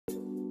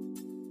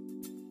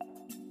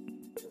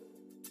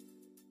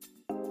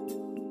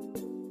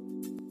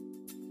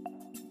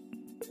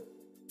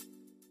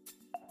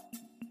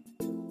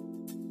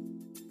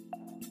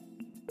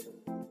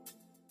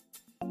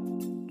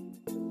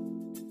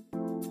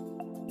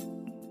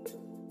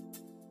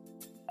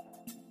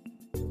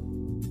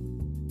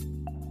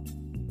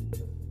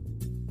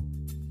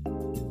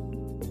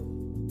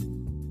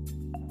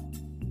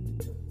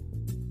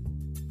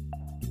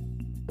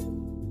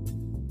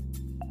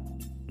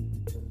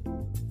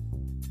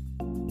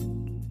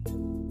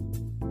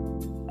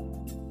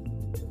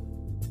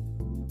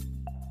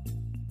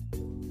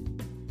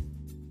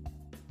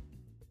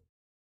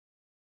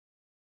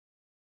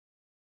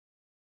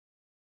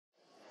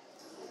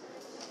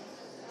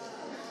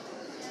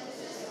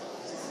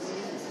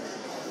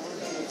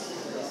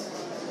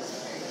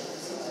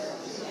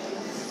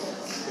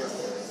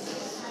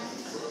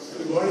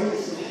morning.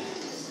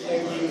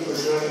 Thank you for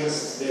joining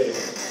us today.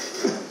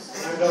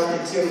 I'm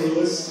Dr. Tim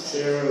Lewis,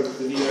 Chair of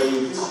the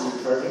VIU History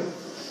Department.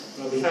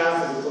 On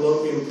behalf of the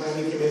Colloquium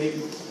Planning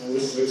Committee, I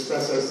wish to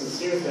express our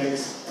sincere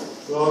thanks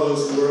to all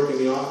those who work in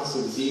the Office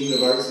of the Dean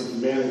of Arts and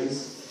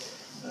Humanities,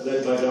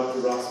 led by Dr.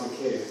 Ross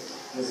McKay,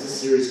 as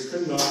this series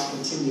could not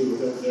continue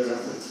without their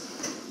efforts.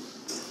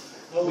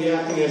 I'll be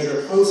acting as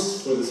your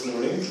host for this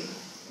morning,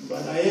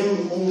 but I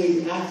am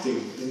only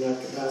acting in that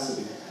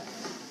capacity.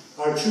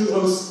 Our true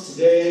hosts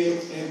today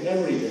and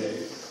every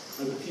day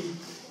are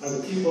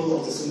the people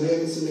of the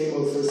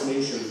Sunemo First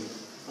Nation,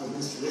 on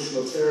whose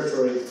traditional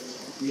territory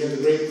we have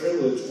the great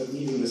privilege of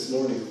meeting this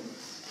morning.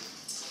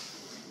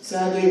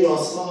 Sadly, while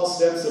small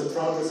steps of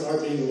progress are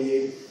being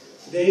made,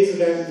 today's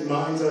event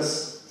reminds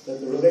us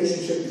that the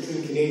relationship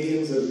between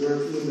Canadians of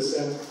European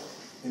descent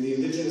and the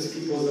Indigenous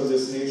peoples of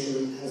this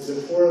nation has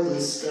been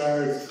horribly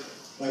scarred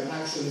by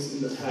actions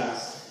in the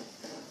past.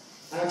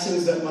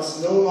 Actions that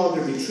must no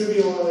longer be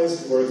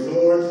trivialized or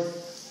ignored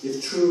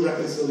if true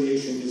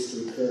reconciliation is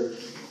to occur.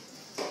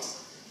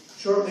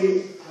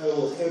 Shortly, I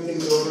will hand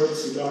things over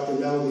to Dr.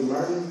 Melody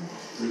Martin,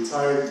 a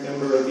retired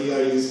member of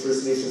VIU's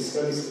First Nation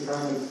Studies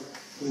Department,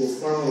 who will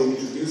formally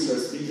introduce our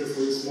speaker for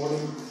this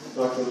morning,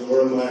 Dr.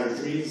 Laurie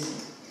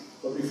Drees.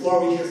 But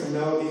before we hear from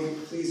Melody,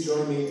 please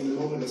join me in a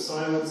moment of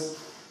silence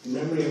in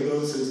memory of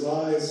those whose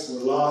lives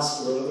were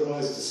lost or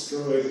otherwise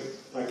destroyed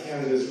by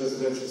Canada's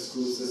residential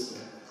school system.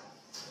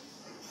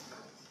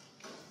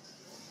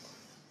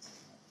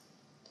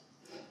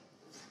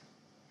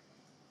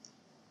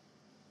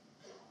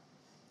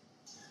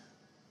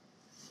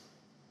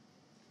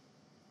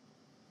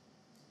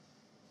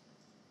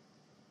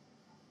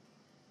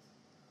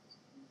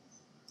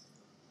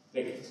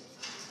 Thank you.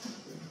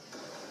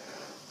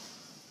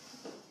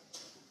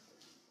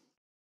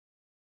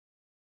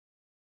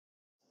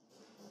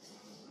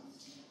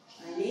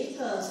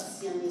 Aneta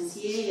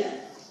siamisieia,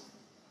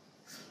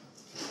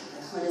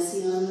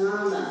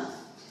 akonasionama,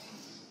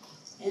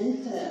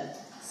 ente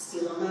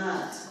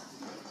stilomat,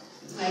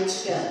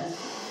 aichka,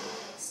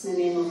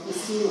 snenemo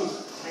kusimo,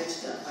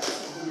 aichka,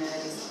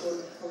 humanis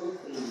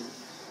colloquium,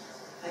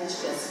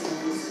 aichka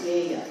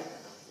siamisieia,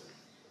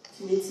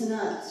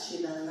 tinitsanat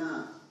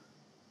shilana.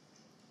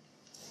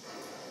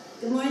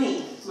 Good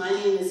morning. My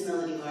name is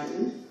Melody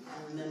Martin.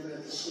 I'm a member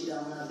of the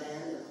Shidalna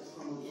Band of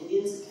the Homo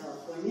Indians of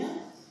California.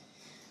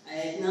 I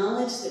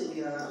acknowledge that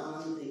we are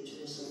on the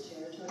traditional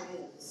territory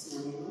of the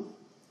Sunemo.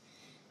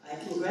 I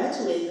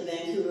congratulate the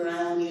Vancouver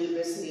Island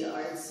University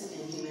Arts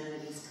and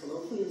Humanities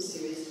Colloquium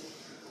Series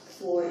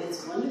for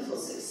its wonderful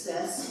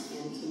success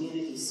and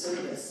community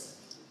service.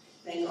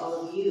 Thank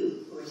all of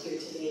you who are here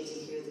today to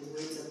hear the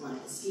words of my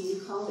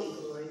esteemed colleague,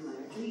 Laurie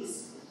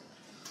Drees.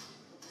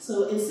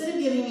 So instead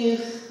of giving you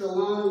the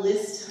long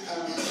list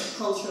of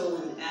cultural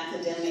and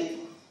academic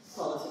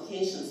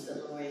qualifications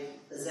that Laurie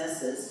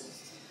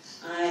possesses,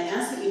 I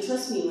ask that you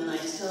trust me when I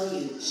tell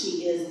you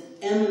she is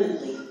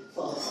eminently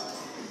qualified.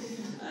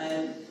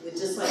 I would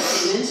just like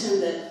to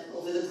mention that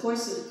over the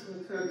course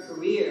of her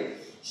career,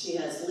 she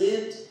has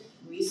lived,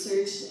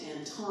 researched,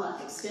 and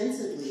taught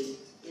extensively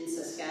in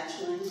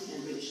Saskatchewan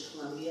and British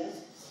Columbia,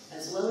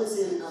 as well as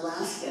in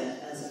Alaska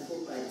as a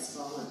Fulbright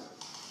scholar.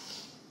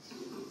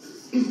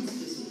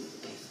 Excuse me.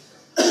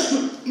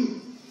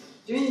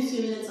 During the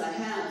few minutes I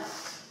have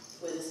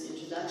for this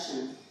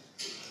introduction,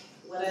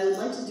 what I would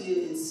like to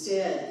do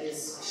instead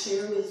is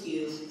share with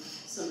you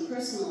some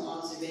personal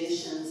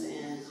observations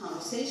and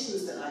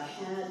conversations that I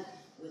had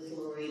with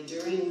Laurie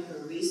during her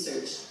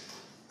research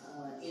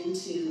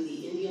into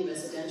the Indian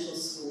residential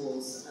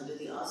schools under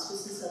the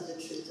auspices of the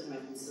Truth and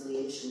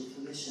Reconciliation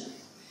Commission.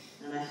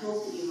 And I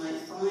hope that you might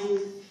find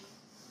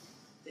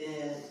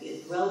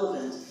it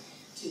relevant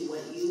to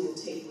what you will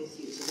take with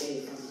you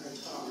today from her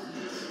talk.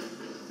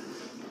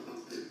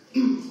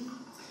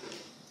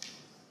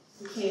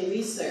 Okay,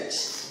 research.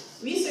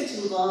 Research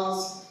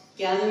involves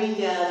gathering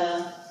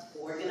data,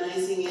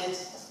 organizing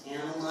it,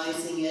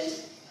 analyzing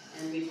it,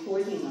 and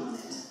reporting on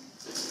it.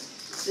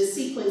 The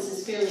sequence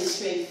is fairly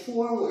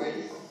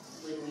straightforward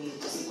when we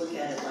just look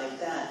at it like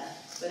that,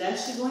 but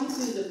actually going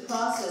through the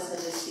process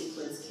of this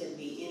sequence can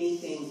be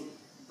anything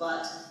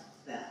but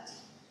that.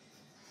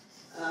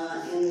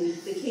 In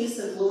the case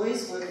of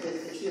Laurie's work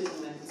with the Truth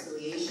and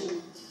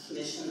Reconciliation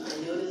Commission,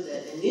 I noted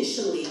that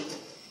initially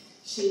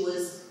she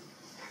was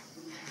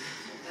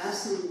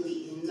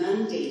absolutely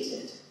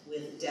inundated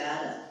with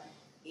data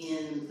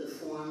in the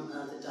form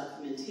of the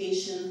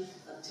documentation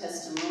of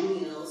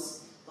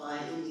testimonials by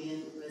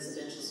Indian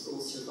residential school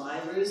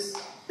survivors,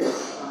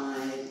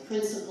 by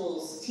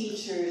principals,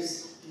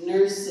 teachers,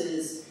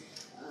 nurses,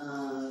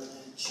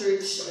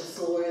 church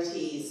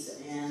authorities,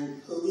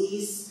 and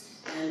police,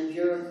 and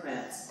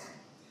bureaucrats.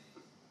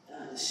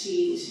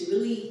 She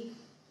really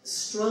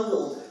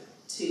struggled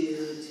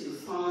to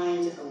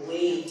find a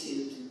way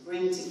to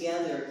bring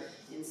together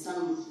in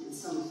some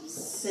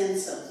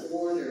sense of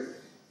order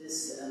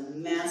this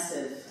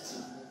massive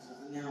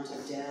amount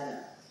of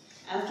data.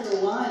 After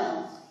a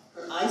while,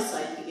 her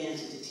eyesight began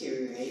to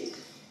deteriorate,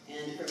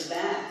 and her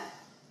back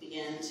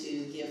began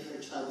to give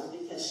her trouble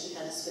because she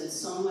had to spend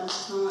so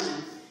much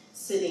time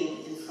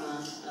sitting in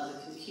front of a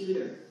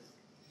computer.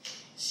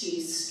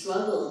 She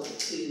struggled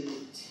to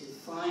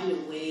find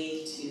a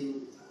way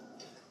to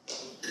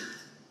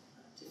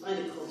find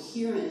a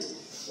coherent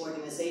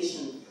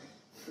organization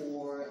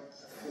for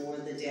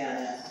the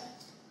data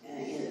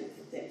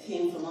that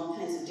came from all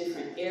kinds of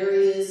different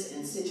areas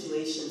and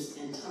situations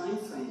and time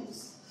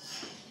frames.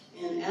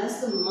 And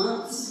as the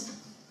months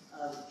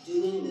of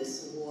doing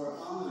this wore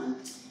on,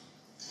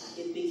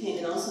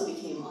 it also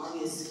became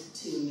obvious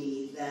to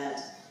me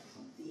that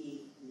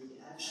the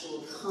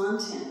actual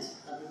content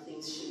of the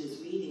things she was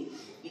reading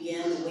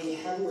began to weigh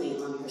heavily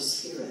on her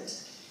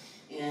spirit.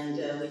 And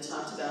we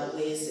talked about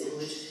ways in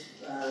which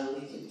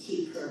we could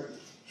keep her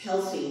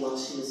healthy while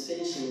she was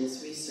finishing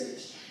this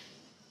research.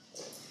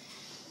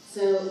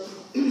 So,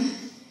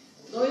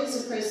 Laurie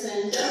is a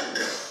person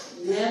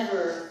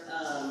never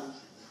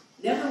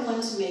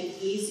one to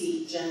make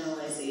easy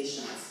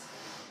generalizations.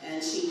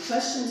 And she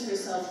questioned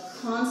herself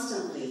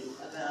constantly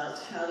about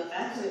how to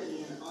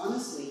accurately and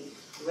honestly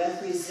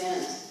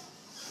represent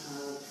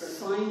her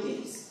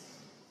findings.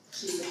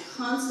 She's a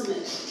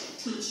consummate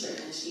teacher,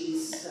 and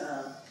she's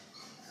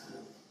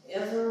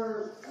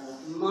ever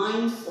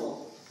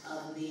mindful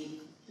of the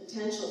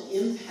potential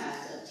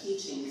impact of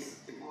teachings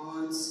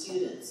on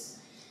students.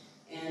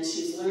 And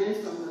she's learned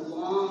from her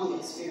long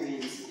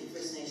experience in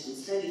First Nation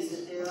studies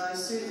that there are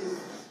certain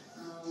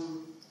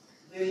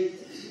very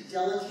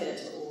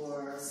delicate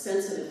or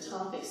sensitive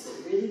topics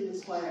that really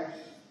require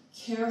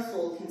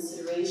careful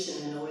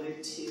consideration in order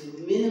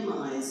to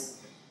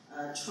minimize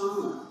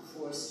trauma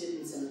for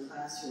students in the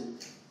classroom.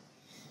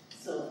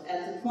 So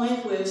at the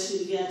point where she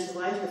began to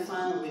write her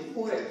final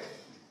report,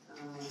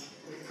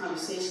 the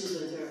conversations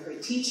with her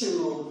teacher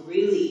mode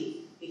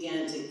really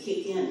began to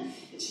kick in.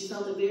 And she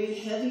felt a very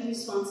heavy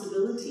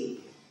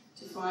responsibility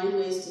to find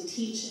ways to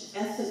teach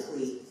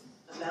ethically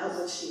about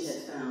what she had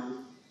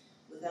found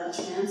without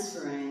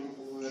transferring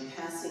or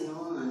passing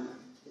on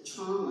the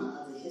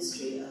trauma of the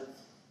history of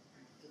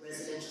the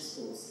residential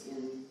schools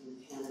in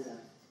Canada.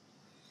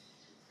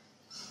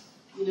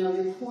 You know,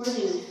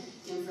 reporting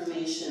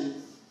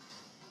information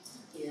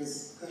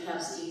is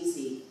perhaps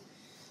easy,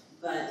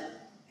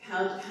 but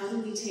how do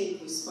we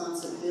take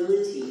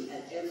responsibility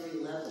at every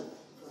level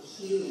for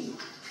healing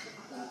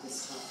about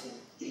this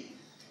topic?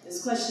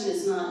 This question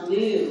is not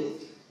new.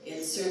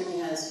 It certainly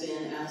has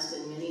been asked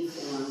in many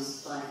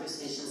forms by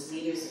First Nations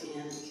leaders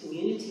and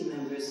community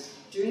members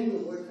during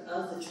the work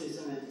of the Truth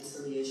and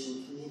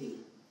Reconciliation Committee.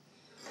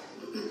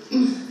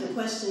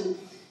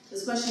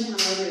 This question,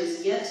 however,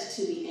 is yet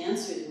to be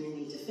answered in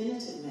any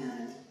definitive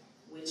manner,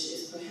 which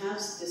is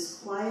perhaps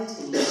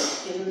disquieting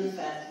given the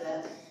fact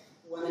that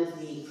one of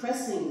the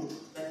pressing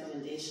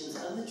recommendations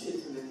of the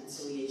Truth and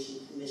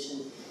Reconciliation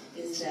Commission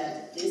is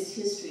that this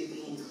history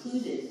be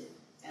included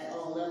at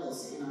all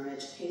levels in our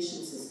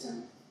education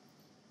system.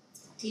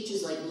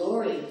 Teachers like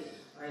Laurie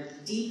are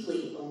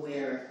deeply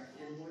aware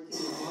and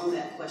working on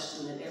that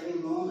question at every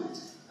moment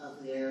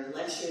of their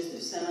lectures, their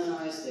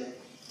seminars, their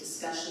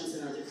discussions,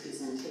 and other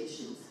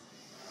presentations.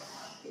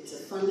 It's a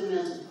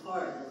fundamental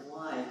part of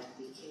why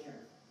we care.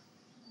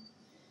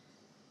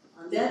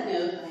 On that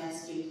note, I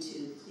ask you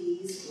to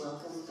please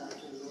welcome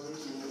Dr. Laurie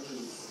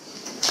Drees.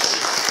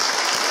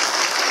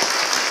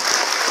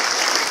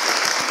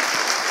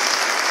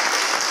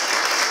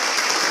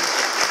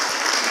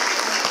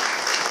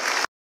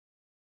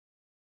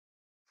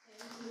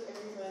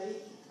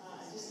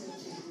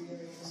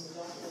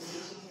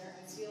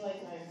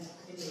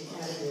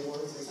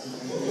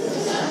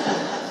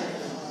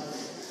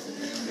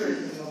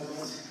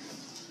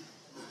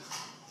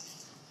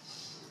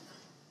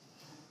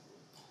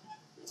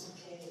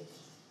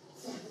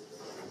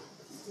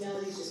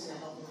 Melody's just going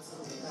to help me with some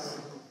of the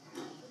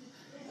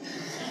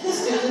the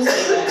students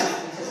are back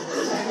because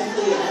we're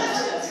technically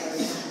that's why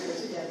we have to do it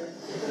together.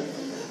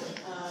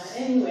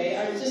 Anyway,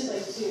 I would just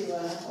like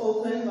to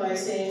open by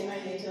saying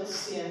I need to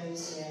see I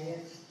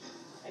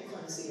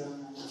couldn't see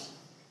on that.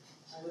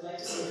 I would like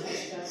to say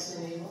Hashkat's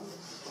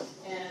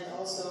and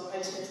also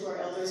to our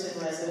elders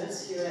and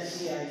residents here at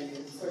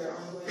DIU for their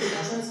ongoing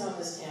presence on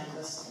this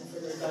campus and for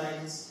their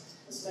guidance,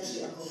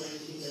 especially Uncle Ray.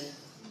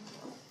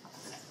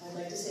 I'd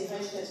like to say hi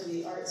to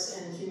the Arts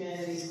and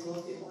Humanities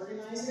Colloquium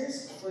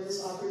organizers for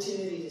this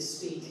opportunity to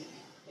speak.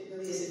 It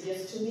really is a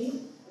gift to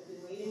me. I've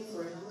been waiting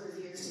for a number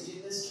of years to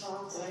do this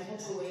talk, but I had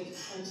to wait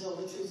until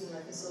the Truth and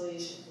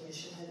Reconciliation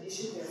Commission had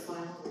issued their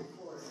final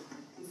report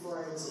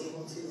before I was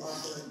able to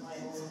offer my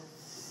own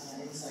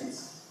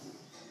insights.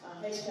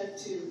 Hi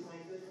to my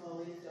good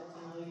colleague,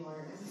 Dr.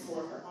 Laurie,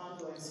 for her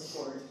ongoing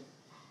support.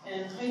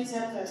 And hi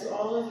to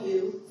all of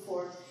you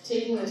for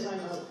taking the time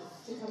out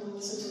to come and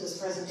listen to this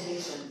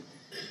presentation.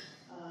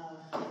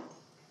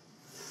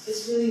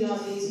 It's really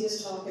not the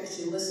easiest topic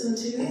to listen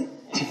to, and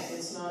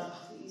it's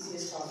not the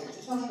easiest topic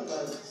to talk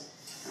about.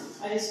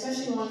 I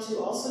especially want to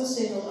also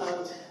single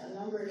out a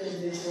number of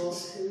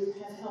individuals who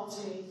have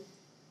helped me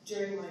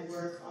during my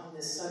work on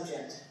this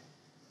subject.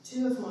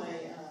 Two of my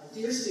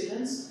dear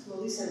students,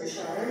 Melissa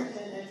Richard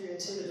and Andrea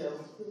Thibodeau,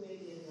 who may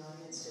be in the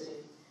audience Indians today.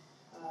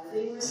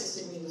 They were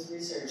assisting me with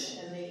research,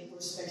 and they were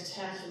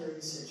spectacular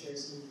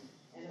researchers,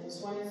 and it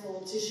was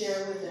wonderful to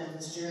share with them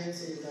this journey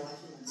through the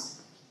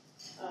documents.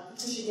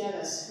 Patricia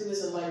Geddes, who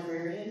is a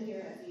librarian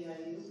here at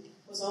VIU,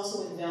 was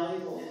also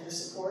invaluable in her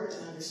support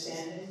and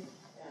understanding.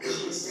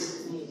 She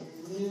assisted me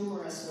in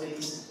numerous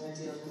ways when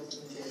dealing with the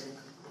material.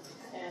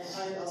 And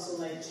I'd also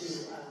like to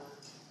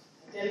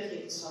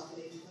dedicate this talk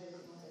today to my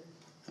mother.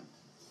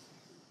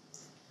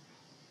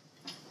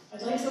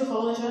 I'd like to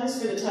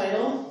apologize for the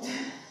title.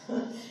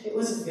 It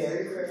was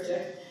very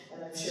cryptic,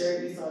 and I'm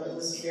sure you thought it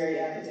was very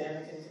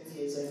academic and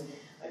confusing.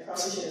 I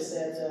probably should have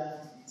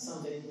said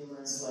something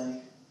humorous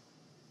like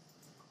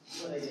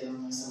what I did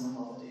on my summer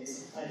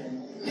holidays. I don't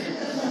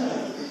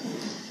know.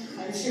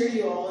 I'm sure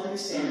you all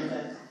understand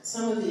that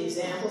some of the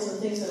examples and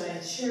things that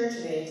I share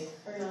today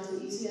are not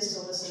the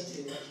easiest to listen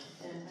to,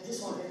 and I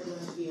just want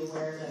everyone to be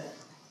aware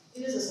that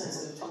it is a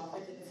sensitive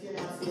topic, and if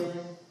you're not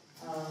feeling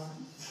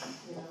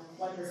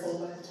wonderful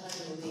by the time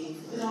you leave,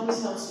 it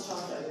always helps to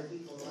talk to other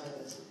people about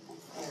it,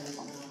 and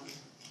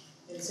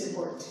it's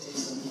important to do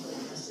so when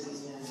it comes to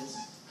these matters.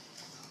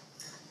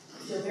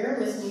 If you'll bear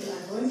with me,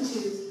 I'm going to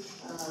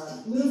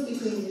move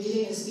between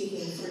reading and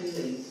speaking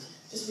freely,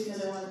 just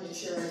because I want to make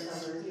sure I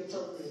cover the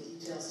appropriate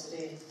details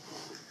today.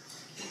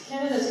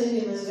 Canada's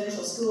Indian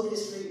residential school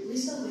history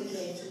recently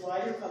came to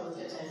wider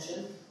public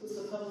attention with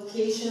the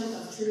publication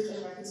of Truth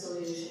and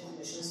Reconciliation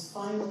Commission's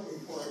final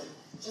report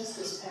just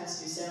this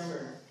past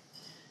December.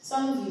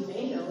 Some of you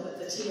may know that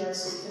the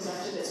TRC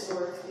conducted its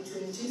work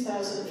between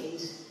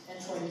 2008 and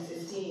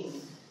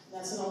 2015.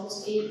 That's an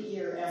almost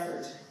 8-year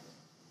effort.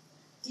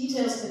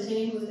 Details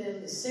contained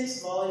within the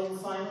 6-volume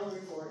final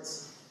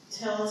reports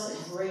tell us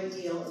a great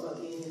deal about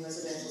the Indian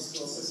residential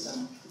school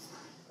system.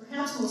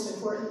 Perhaps most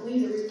importantly,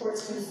 the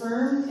reports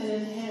confirm and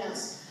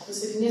enhance the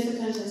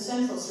significant and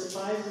central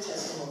survivor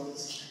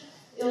testimonies,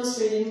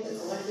 illustrating the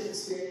collective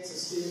experience of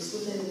students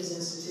within these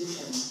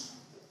institutions.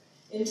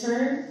 In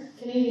turn,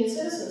 Canadian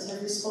citizens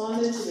have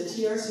responded to the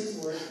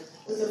TRC's work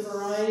with a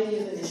variety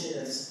of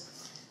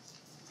initiatives,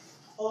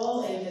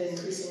 all aimed at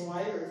increasing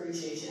wider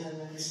appreciation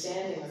and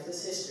understanding of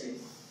this history.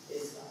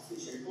 They've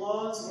featured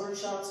blogs,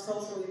 workshops,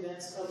 cultural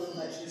events, public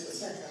lectures,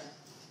 etc.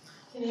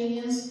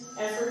 Canadians'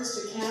 efforts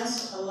to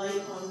cast a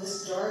light on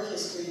this dark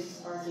history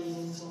are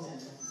gaining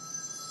momentum.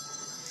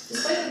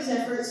 Despite these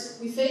efforts,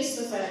 we face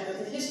the fact that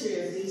the history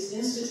of these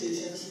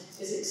institutions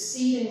is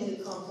exceedingly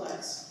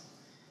complex.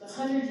 The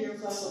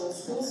 100-year-plus-old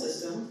school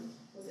system,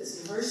 with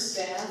its diverse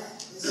staff,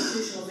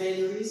 institutional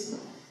vagaries,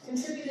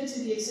 contributed to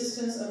the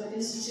existence of an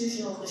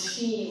institutional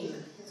machine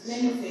with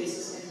many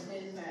faces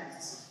and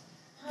impacts.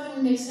 How do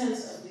we make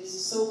sense of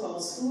these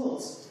so-called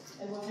schools,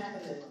 and what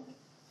happened in them?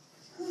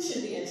 Who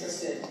should be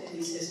interested in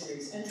these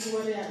histories, and to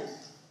what end?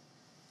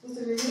 With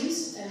the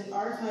release and the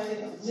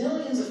archiving of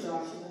millions of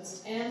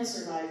documents and the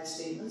survivor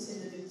statements in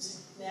the new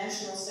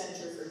National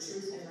Centre for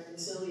Truth and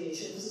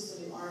Reconciliation, this is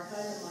the new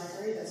archive and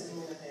library that's in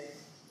Winnipeg,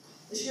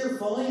 the sheer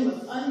volume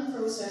of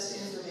unprocessed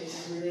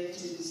information relating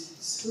to these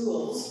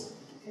schools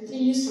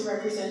continues to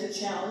represent a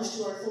challenge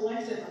to our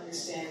collective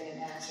understanding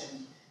and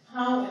action.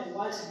 How and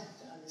what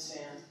to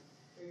understand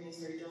remains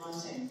very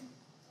daunting.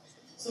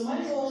 So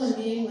my goal in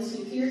being with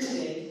you here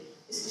today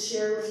is to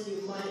share with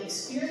you my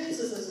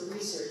experiences as a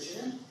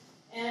researcher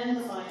and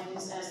the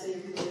findings as they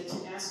relate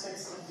to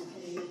aspects of the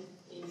Canadian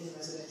Indian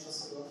residential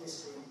school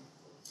history.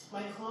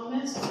 My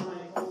comments are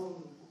my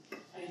own.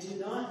 I do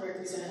not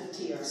represent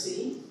the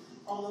TRC,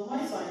 although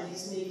my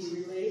findings may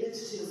be related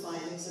to the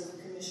findings of the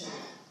Commission.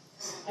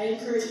 I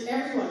encourage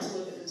everyone to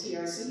look at the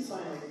TRC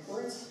final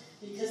reports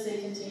because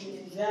they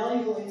contain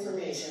invaluable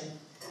information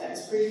that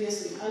was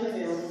previously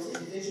unavailable to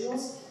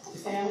individuals, to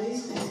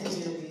families, and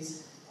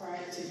communities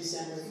prior to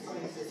December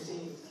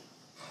 2015.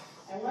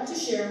 I want to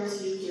share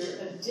with you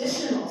here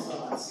additional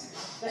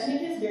thoughts that may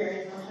have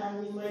bearing on how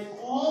we might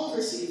all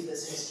perceive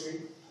this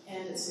history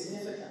and its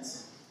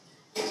significance.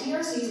 The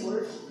TRC's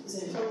work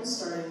is an important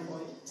starting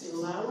point to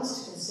allow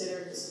us to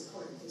consider this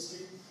important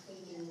history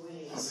in new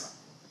ways.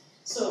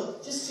 So,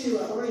 just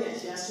to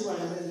orient you as to what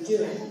I'm going to be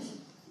doing,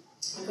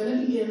 I'm going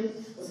to begin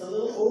with a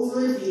little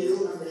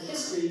overview of the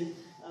history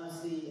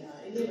of the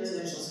Indian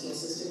residential school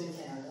system in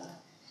Canada,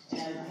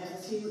 and I have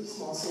a few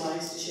small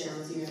slides to share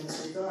with you in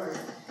this regard.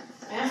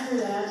 After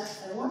that,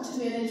 I want to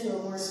get into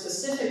a more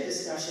specific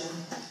discussion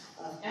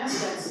of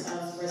aspects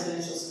of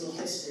residential school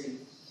history.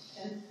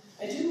 And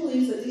I do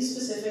believe that these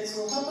specifics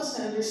will help us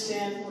to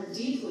understand more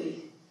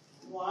deeply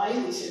why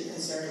we should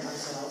concern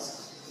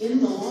ourselves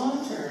in the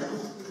long term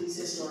with these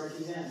historic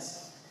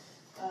events.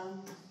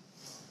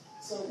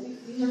 So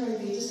these are going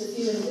to be just a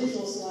few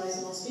individual slides,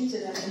 and I'll speak to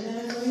them. And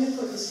then I'm going to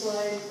put the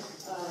slide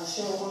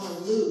show on a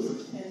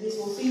loop, and these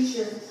will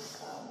feature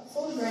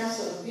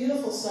photographs of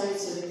beautiful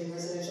sites of Indian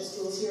residential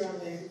schools here on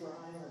Vancouver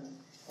Island.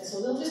 And so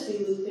they'll just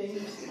be looping.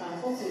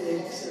 Hopefully they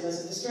won't serve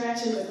as a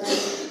distraction, but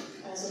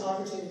rather as an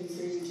opportunity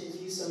for you to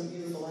view some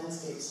beautiful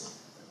landscapes.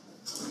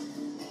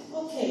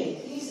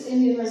 Okay, these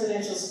Indian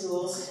residential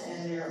schools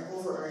and their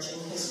overarching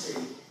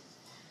history.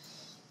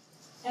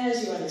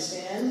 As you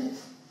understand,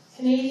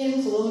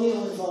 Canadian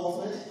colonial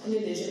involvement in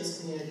Indigenous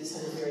communities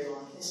had a very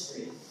long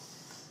history.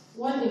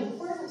 One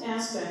important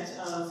aspect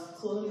of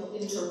colonial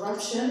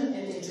interruption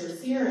and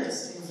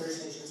interference in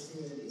First Nations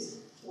communities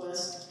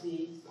was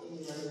the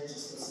Indian residential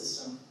school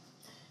system.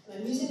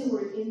 And I'm using the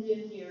word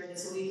Indian here in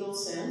its legal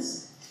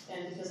sense,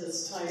 and because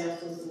it's tied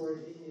up with the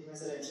word Indian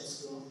residential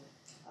school,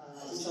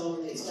 which all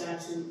relates back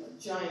to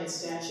a giant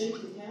statute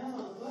we have on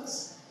the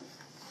books,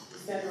 the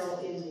Federal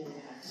Indian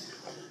Act.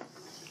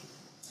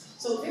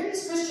 So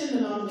various Christian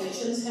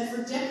denominations had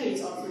for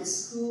decades offered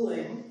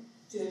schooling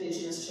to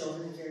Indigenous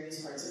children in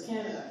various parts of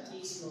Canada,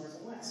 east, north,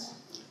 and west.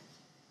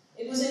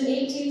 It was in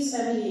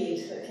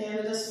 1878 that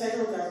Canada's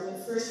federal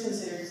government first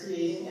considered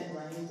creating and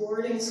running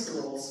boarding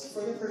schools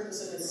for the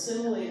purpose of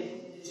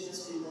assimilating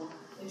Indigenous people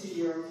into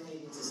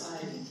Euro-Canadian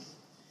society.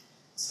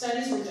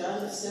 Studies were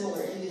done of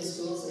similar Indian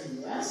schools in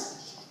the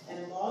U.S.,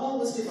 and a model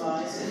was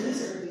devised in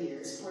these early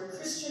years where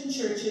Christian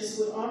churches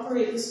would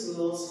operate the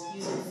schools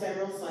using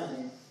federal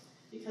funding,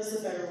 because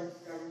the federal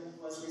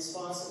government was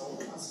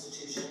responsible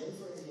constitutionally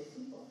for Indian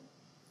people.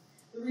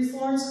 The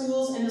reform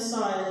schools and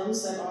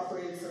asylums that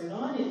operated for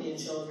non-Indian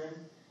children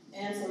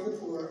and for the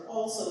poor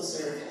also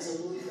served as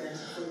a blueprint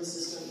for the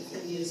system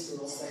of Indian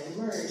schools that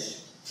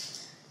emerged.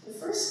 The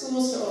first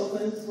schools to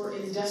open were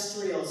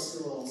industrial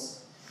schools.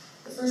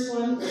 The first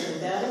one was in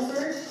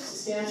Battleford,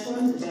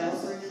 Saskatchewan, the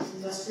Battleford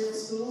Industrial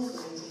School in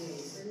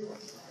 1883,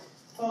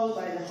 followed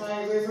by the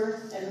High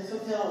River and the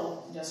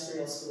Capel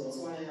Industrial Schools,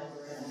 one in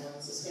Alberta and one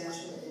in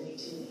Saskatchewan in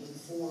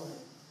 1884.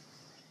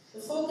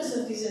 The focus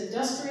of these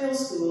industrial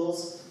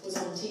schools was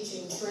on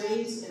teaching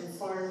trades and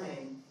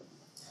farming.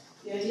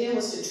 The idea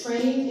was to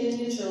train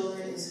Indian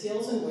children in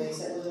skills and ways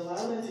that would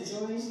allow them to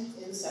join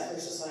in the settler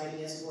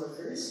society as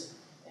workers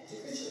and to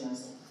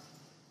Christianize them.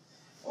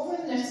 Over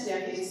the next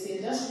decades, the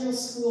industrial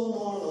school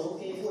model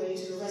gave way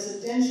to a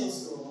residential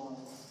school model,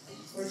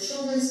 where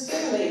children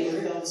still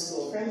labored on the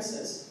school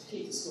premises to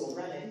keep the school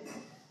running,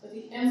 but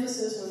the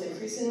emphasis was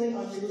increasingly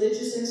on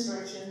religious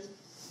instruction,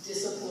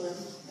 discipline,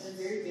 and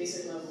a very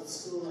basic level of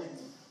schooling.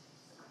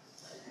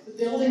 The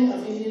building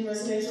of Indian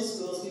residential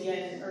schools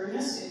began in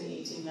earnest in the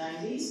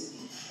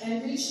 1890s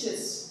and reached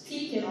its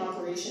peak in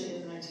operation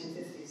in the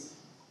 1950s,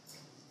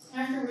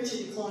 after which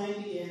a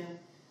decline began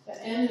that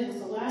ended with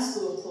the last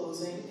school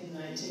closing in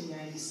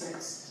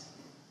 1996.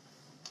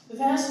 The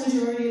vast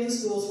majority of the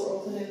schools were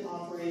opened and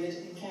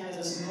operated in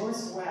Canada's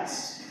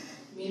northwest,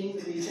 meaning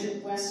the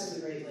region west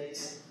of the Great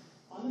Lakes,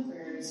 on the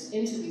prairies,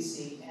 into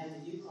BC and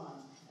the Yukon.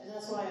 And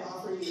that's why I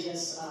offer you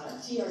this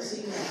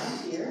TRC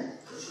map here,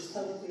 which is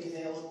publicly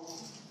available.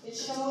 It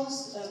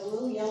shows the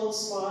little yellow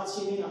spots.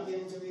 You may not be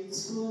able to read the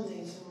school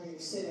names from where you're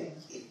sitting,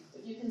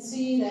 but you can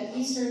see that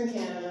eastern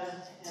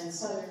Canada and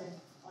southern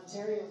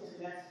Ontario and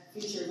Quebec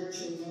feature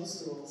virtually no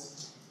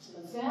schools.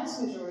 And the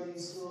vast majority of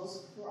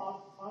schools were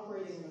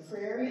operating in the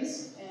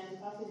prairies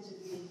and up into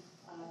the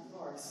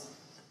north.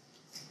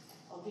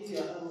 I'll give you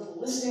a little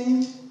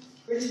listing.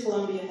 British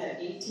Columbia had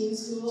 18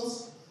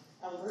 schools,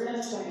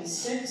 Alberta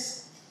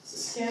 26,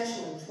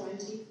 Saskatchewan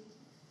 20,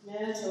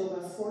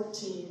 Manitoba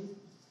 14,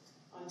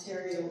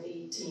 Ontario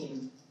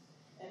 18.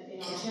 And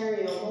in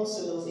Ontario, most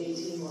of those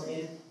 18 were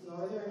in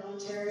northern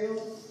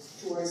Ontario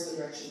towards the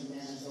direction of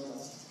Manitoba.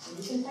 And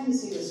you can kind of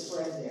see the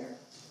spread there.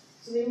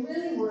 So they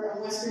really were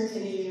a Western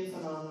Canadian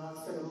phenomenon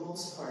for the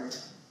most part.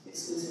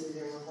 Exclusively,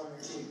 there were one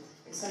or two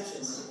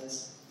exceptions to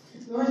this.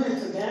 Northern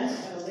Quebec,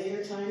 at a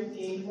later time,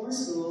 gained more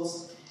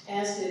schools,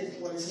 as did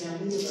what is now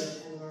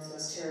Nunavut and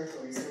Northwest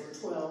Territories. There were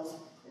 12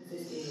 and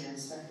 15 there,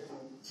 respectively.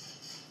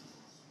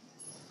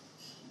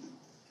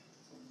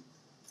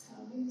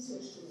 Maybe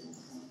switch to the next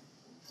one.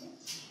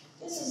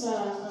 This is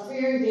a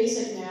very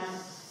basic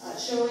map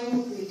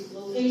showing the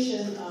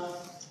location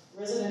of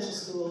residential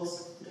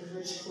schools in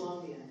British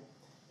Columbia.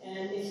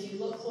 And if you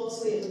look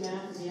closely at the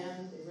map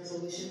again, the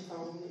resolution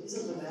probably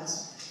isn't the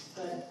best,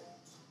 but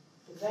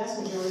the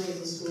vast majority of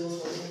the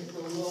schools were in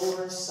the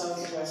lower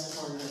southwest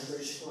corner of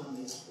British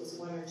Columbia, with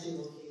one or two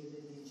located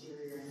in the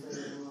interior and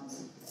further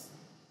north.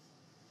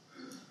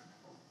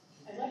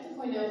 I'd like to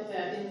point out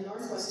that in the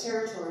Northwest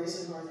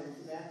Territories in northern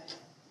Quebec,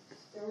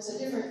 there was a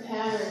different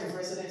pattern of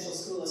residential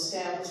school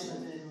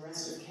establishment than in the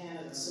rest of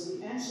Canada, so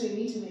we actually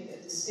need to make a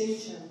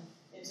distinction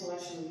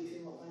intellectually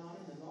between what went on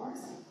in the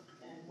north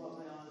and what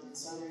went on in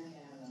southern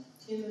Canada.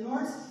 In the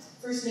north,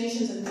 First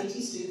Nations and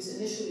Métis students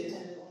initially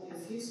attended only a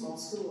few small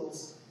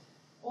schools.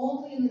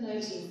 Only in the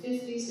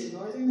 1950s did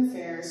Northern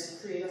Affairs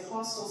create a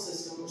hostel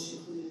system which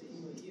included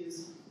Inuit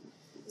youth.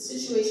 The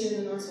situation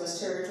in the Northwest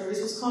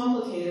Territories was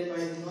complicated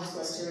by the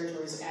Northwest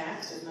Territories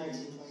Act of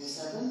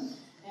 1927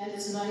 and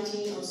its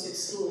 1906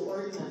 school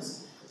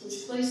ordinance,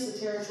 which placed the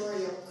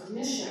territorial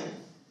commissioner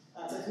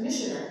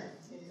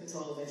in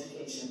control of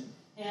education,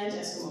 and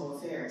Eskimo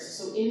affairs.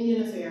 So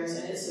Indian affairs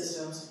and its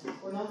systems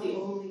were not the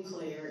only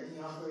player in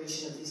the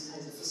operation of these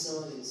kinds of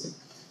facilities.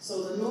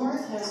 So the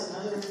North has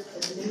another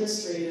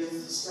administrative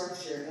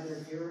structure,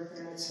 another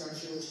bureaucratic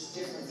structure, which is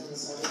different than the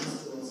Southern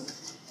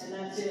schools, and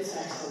that did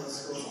affect how the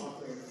schools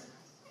operated.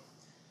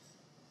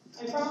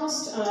 I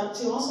promised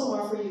to also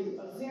offer you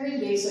a very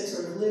basic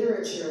sort of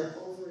literature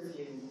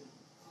overview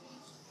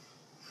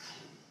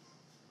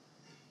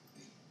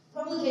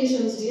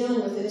publications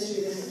dealing with the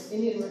history of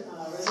Indian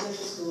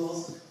residential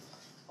schools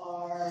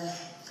are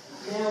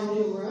now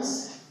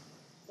numerous,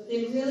 but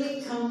they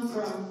really come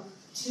from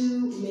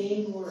two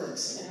main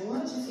works. And I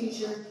wanted to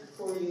feature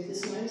for you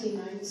this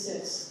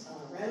 1996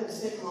 rather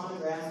thick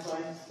monograph by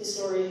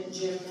historian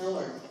Jim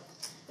Miller.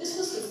 This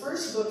was the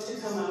first book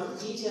to come out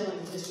detailing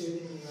the history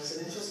of Indian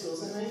residential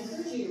schools, and I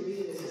encourage you to read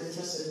it if you're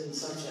interested in the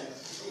subject.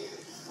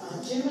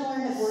 Jim Miller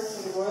had worked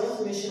for the Royal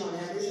Commission on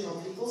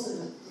Aboriginal Peoples in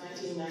the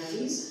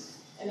 1990s,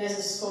 and as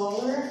a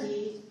scholar,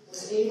 he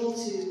was able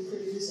to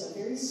produce a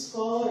very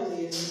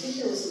scholarly and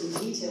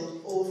meticulously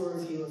detailed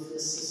overview of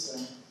this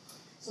system.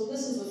 So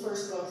this is the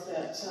first book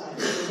that,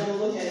 if you're going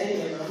to look at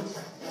any of them,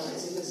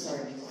 it's a good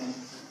starting point.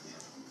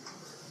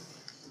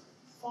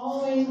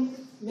 Following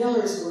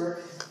Miller's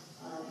work,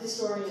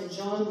 historian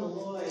John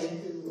Malloy,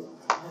 who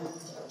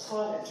had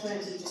taught at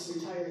Trent, he just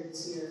retired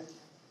this year,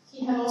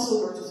 he had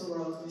also worked with the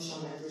Royal Commission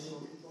on Aboriginal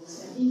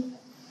Peoples, and he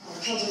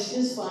published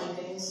his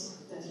findings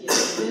that he had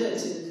submitted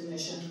to the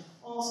Commission,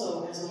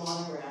 also as a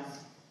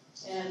monograph.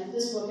 And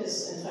this book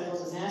is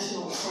entitled The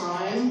National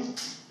Crime. In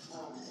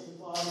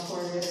the bottom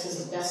corner it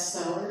says a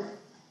bestseller.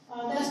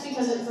 That's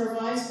because it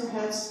provides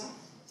perhaps,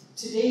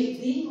 to date,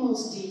 the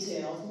most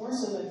detailed, more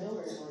so than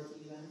Miller's work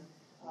even,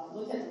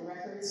 look at the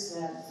records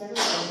that the federal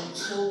government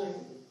is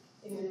holding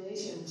in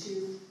relation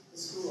to the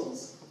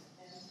schools.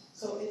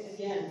 So it,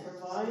 again,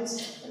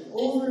 provides an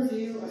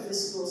overview of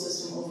this school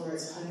system over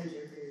its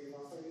 100-year period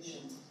of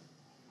operation.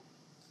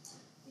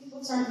 These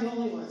books aren't the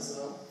only ones,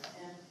 though.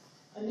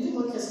 And a new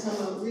book has come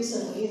out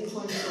recently in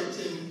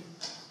 2014.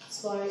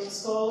 It's by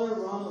scholar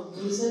Ronald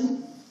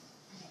Neeson.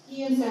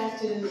 He, in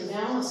fact, did an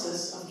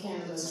analysis of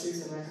Canada's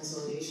Truth and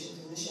Reconciliation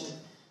Commission.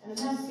 And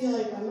I have to feel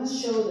like I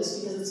must show this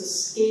because it's a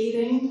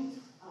scathing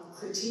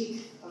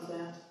critique of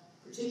that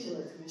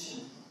particular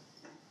commission.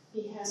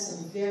 He has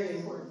some very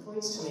important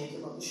points to make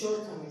about the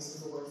shortcomings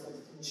of the work that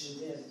the Commission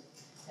did.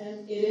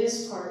 And it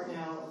is part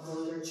now of the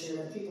literature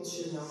that people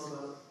should know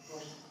about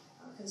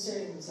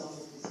concerning themselves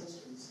with these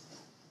histories.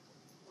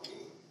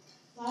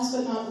 Last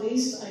but not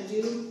least, I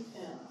do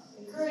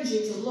encourage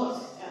you to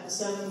look at the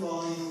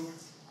 7-volume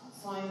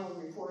final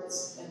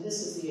reports, and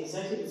this is the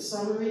executive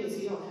summary.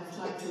 If you don't have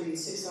time to read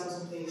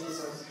 6,000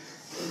 pages of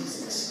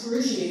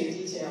excruciating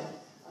detail,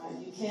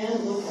 you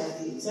can look at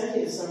the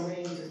executive summary,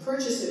 and you can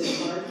purchase it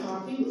in hard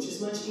copy, which is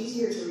much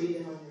easier to read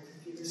than on your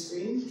computer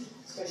screen,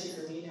 especially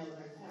for me now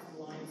that I have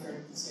a line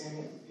from staring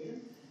at the computer.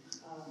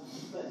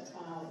 But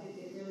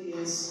it really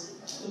is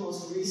the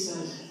most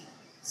recent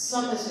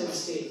summative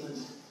statement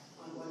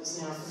on what is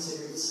now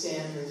considered the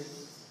standard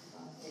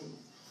in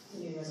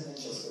Indian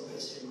residential school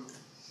history.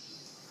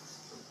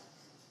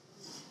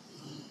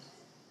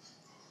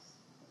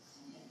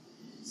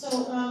 So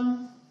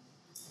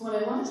what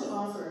I wanted to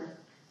offer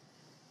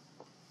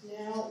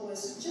now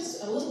was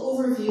just a little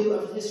overview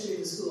of the history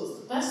of the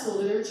schools. That's the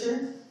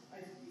literature.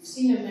 You've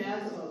seen a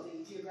map about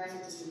the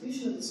geographic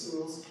distribution of the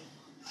schools.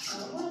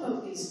 What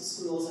about these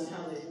schools and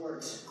how they've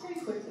worked? Very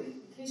quickly,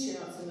 in case you're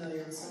not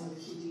familiar with some of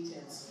the key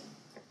details.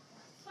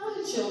 How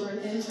did children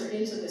enter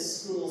into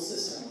this school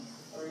system,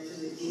 or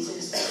into these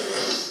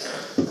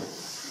institutions?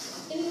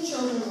 Indian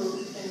children were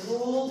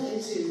enrolled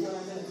into what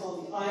I'm going to call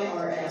the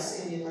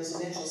IRS, Indian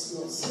Residential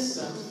School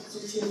System,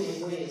 through two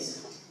main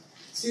ways.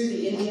 Through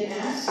the Indian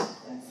Act,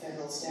 that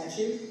federal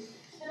statute,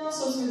 and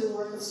also through the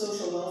work of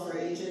social welfare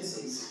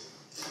agencies.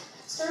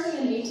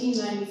 Starting in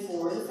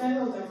 1894, the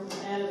federal government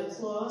added a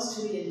clause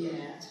to the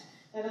Indian Act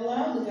that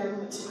allowed the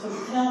government to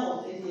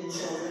compel Indian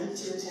children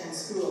to attend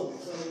school,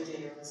 whether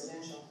day or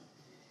residential,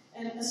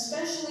 and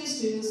especially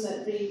students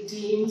that they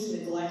deemed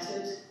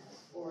neglected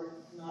or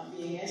not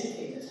being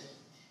educated.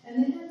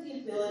 And they had the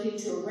ability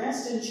to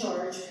arrest and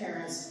charge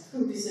parents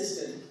who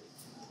resisted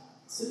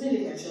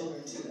submitting their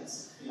children to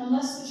this,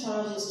 unless the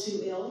child was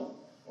too ill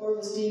or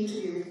was deemed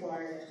to be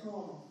required at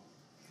home.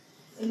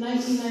 In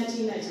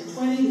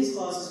 1919-1920, these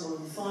clauses were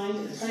refined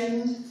and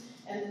tightened,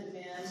 and the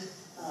demand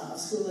of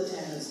school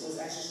attendance was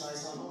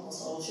exercised on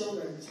almost all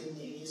children between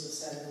the ages of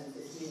 7 and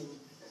 15.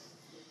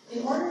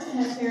 In order to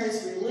have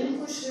parents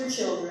relinquish their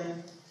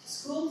children,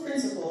 school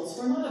principals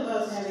were not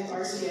above having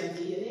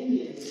RCMP and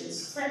Indian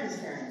agents threaten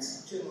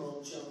parents to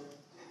enroll children.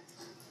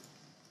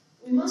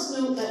 We must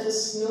note that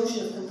this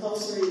notion of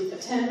compulsory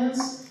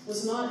attendance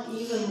was not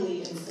evenly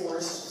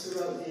enforced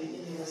throughout the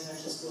Indian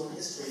residential school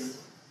history.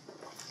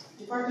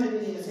 Department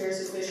of Indian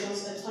Affairs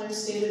officials at times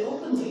stated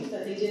openly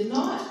that they did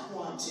not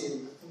want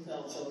to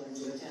compel children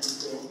to attend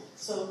school,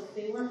 so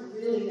they weren't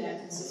really that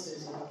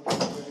consistent in what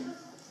they were doing.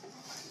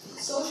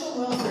 Social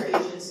welfare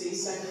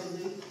agencies,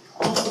 secondly,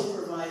 also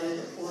provided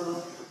a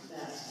portal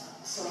that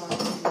saw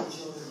Indian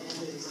children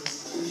enter these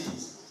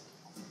institutions.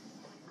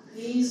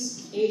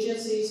 These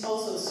agencies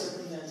also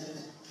circumvented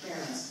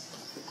parents.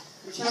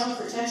 The Child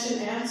Protection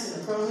Acts in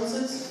the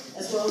provinces,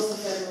 as well as the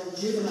Federal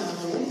Juvenile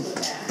Delinquent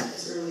Act,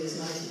 as early as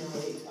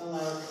 1908,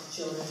 allowed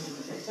children to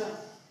be picked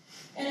up.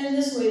 And in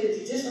this way, the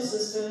judicial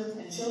system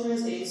and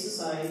children's aid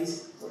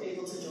societies were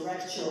able to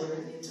direct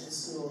children into the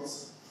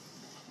schools.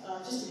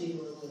 Just to give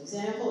you a little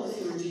example,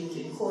 if you were deemed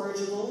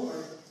incorrigible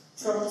or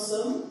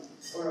troublesome,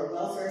 or a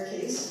welfare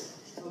case,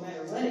 no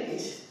matter what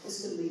age,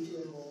 this could lead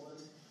to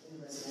enrollment in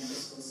the residential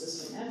school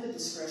system at the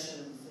discretion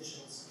of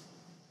officials.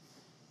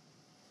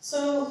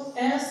 So,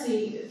 as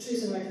the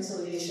Truth and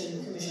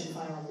Reconciliation Commission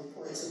final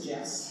report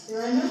suggests,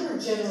 there are a number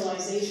of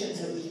generalizations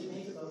that we can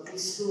make about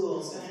these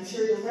schools, and I'm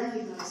sure you'll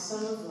recognize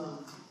some of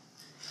them.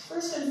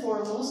 First and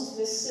foremost,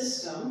 this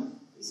system,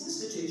 these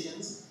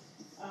institutions,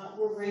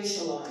 were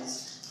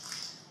racialized.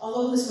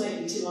 Although this might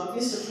be too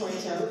obvious to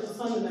point out, the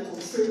fundamental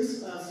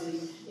truth of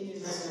the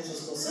Indian residential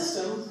school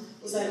system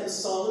was that it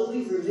was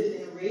solidly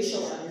rooted in a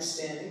racial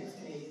understanding of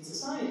Canadian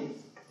society.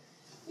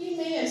 We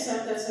may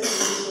accept that such a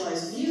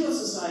racialized view of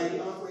society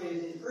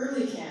operated in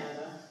early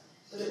Canada,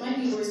 but it might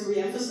be worth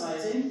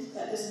re-emphasizing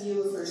that this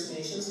view of First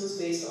Nations was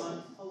based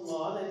on a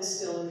law that is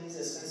still in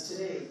existence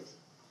today.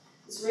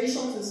 This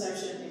racial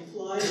conception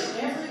implied in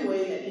every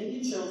way that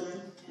Indian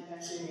children, and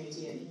actually Métis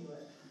and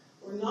Inuit,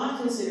 were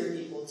not considered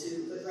equal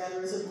to, but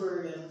rather as a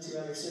burden to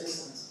other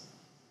citizens.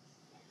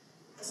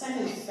 A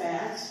second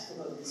fact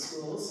about these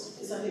schools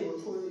is that they were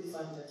poorly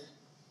funded.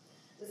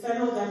 The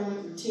federal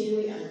government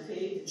routinely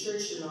underpaid the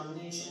church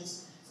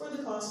denominations for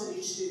the cost of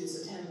each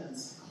student's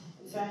attendance.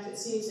 In fact, it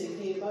seems they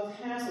paid about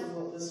half of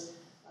what was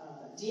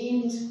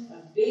deemed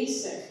a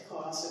basic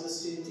cost of a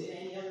student in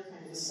any other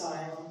kind of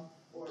asylum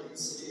or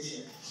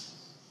institution.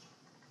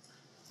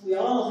 We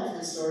all have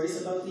heard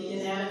stories about the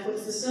inadequate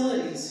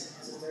facilities,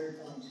 as a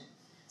third point.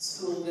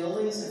 School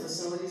buildings and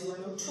facilities were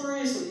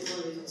notoriously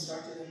poorly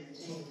constructed and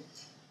maintained.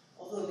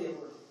 Although they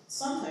were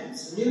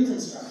sometimes new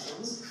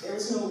constructions, there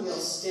was no real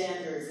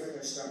standard for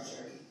their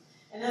structure.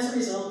 And as a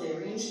result, they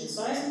ranged in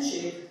size and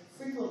shape,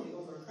 frequently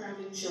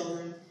overcrowding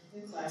children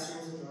in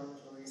classrooms and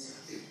dormitories.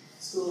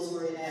 Schools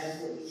were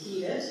inadequately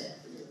heated,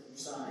 because of their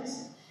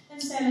size, and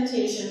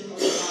sanitation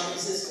was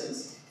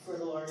non-existent for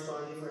the large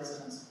body of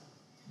residents.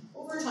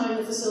 Over time,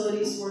 the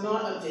facilities were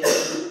not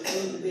updated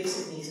to meet the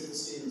basic needs of the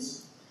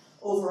students.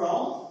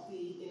 Overall,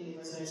 the Indian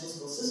residential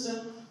school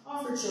system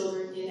offered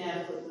children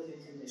inadequate living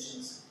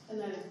conditions,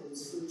 and that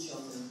includes food,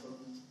 shelter, and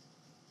clothing.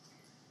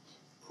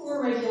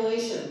 Poor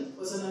regulation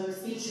was another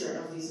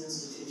feature of these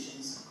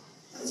institutions.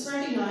 It's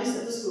recognized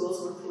that the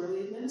schools were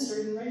poorly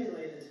administered and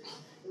regulated.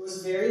 There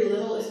was very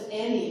little, if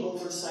any,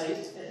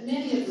 oversight at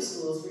many of the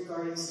schools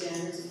regarding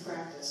standards of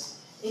practice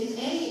in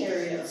any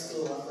area of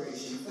school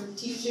operation, from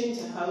teaching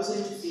to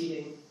housing to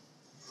feeding.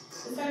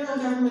 The federal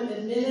government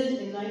admitted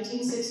in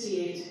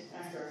 1968,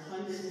 after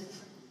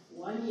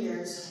 101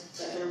 years,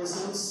 that there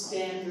was no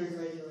standard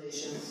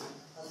regulation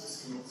of the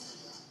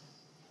schools.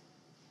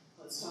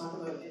 Let's talk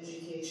about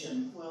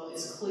education. Well,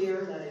 it's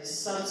clear that a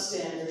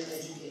substandard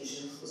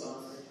education was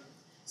offered.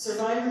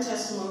 Survivor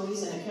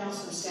testimonies and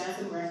accounts from staff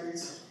and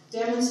records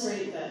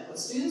demonstrate that what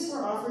students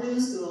were offered in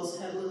the schools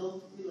had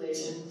little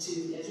relation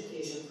to the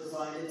education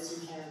provided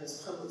through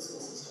Canada's public school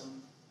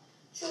system.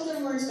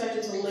 Children were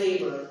expected to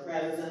labor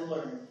rather than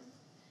learn,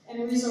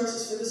 and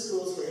resources for the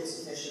schools were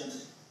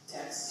insufficient.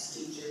 Texts,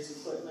 teachers,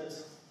 equipment,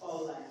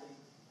 all lacking.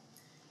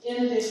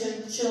 In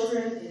addition,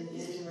 children in the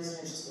Indian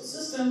residential school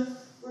system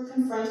were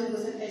confronted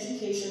with an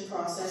education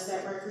process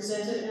that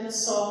represented an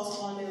assault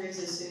on their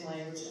existing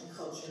language and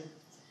culture.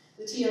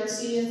 The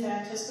TRC, in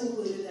fact, has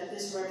concluded that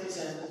this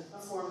represented a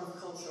form of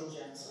cultural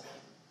genocide.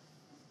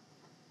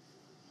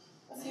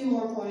 A few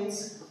more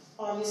points.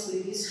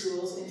 Obviously, these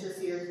schools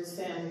interfered with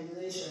family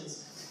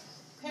relations.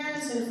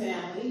 Parents and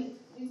family,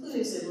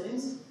 including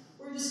siblings,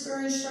 were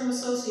discouraged from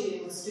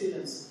associating with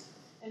students,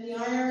 and the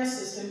IRS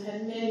system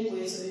had many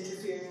ways of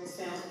interfering with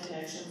family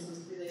connections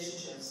and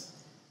relationships.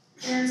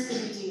 Parents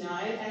could be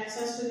denied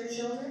access to their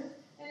children,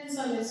 and in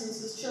some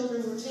instances,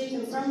 children were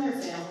taken from their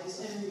families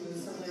and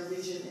removed from their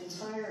region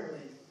entirely.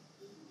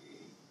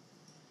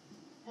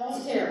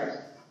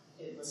 Healthcare,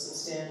 it was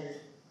substandard.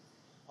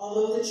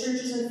 Although the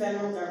churches and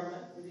federal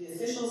government were the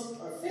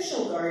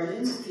official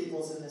guardians of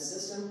pupils in this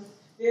system,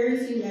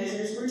 very few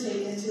measures were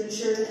taken to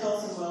ensure the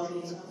health and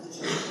well-being of the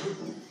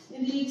children.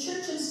 Indeed,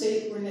 church and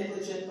state were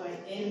negligent by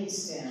any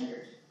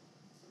standard.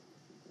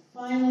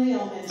 Finally,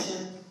 I'll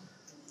mention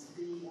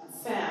the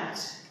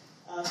fact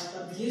of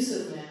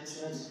abusive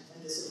management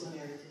and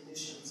disciplinary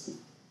conditions.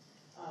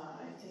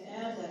 I can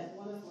add that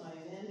one of my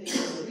mandates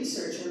as a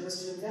researcher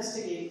was to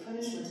investigate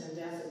punishment and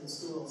death in the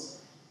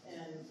schools.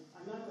 And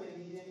I'm not going to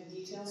be giving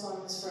details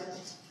on this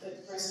front,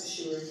 but rest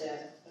assured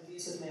that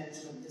abusive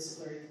management and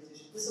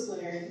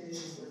disciplinary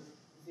conditions were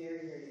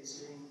very, very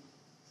extreme.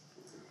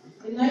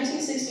 In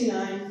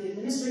 1969, the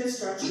administrative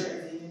structure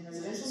of the Indian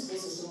residential school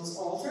system was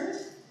altered,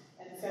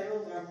 and the federal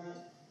government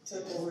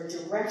took over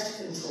direct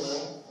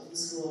control of the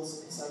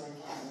schools in southern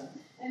Canada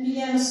and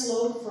began a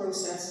slow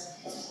process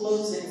of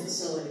closing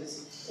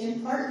facilities,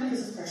 in part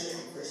because of pressure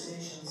from First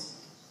Nations.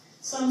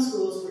 Some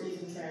schools were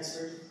even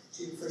transferred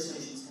to First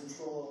Nations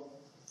control.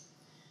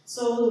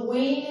 So the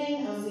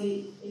waning of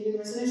the Indian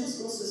residential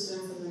school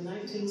system from the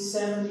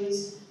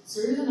 1970s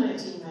through the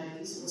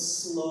 1990s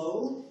was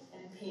slow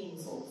and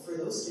painful for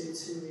those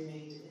students who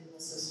remained in the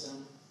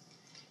system.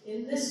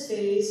 In this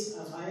phase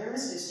of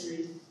IRS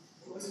history,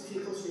 most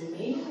pupils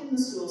remaining in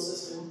the school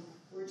system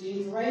were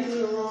deemed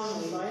rightly or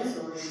wrongly by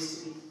authorities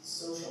to be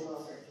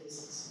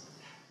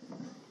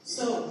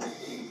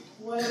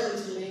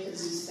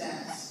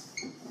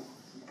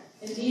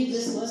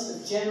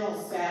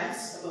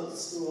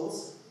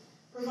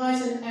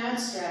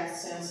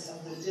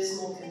of the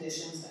dismal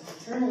conditions and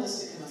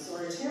paternalistic and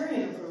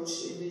authoritarian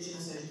approach to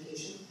Indigenous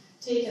education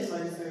taken by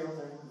the federal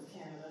government of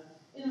Canada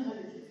in a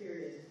 100-year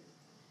period.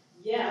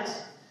 Yet,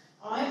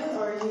 I would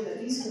argue that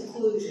these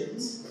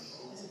conclusions,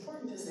 as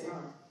important as they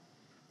are,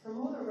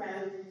 promote a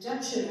rather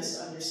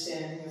reductionist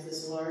understanding of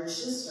this large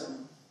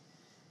system.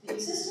 The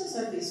existence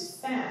of these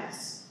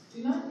facts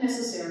do not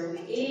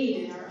necessarily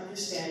aid in our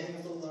understanding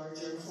of the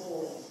larger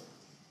whole.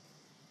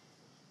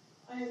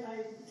 I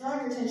draw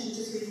your attention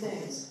to three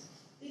things.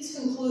 These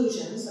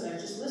conclusions that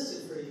I've just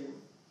listed for you,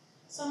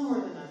 some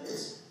more than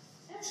others,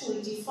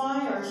 actually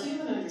defy our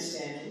human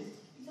understanding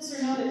because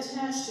they're not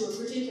attached to a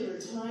particular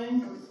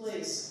time or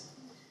place.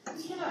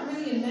 We cannot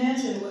really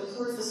imagine what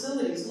core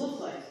facilities look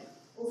like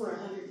over a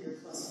 100-year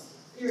plus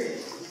period.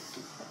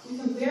 We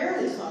can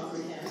barely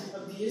comprehend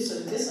abuse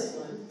of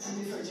discipline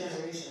in different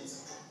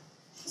generations.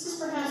 This is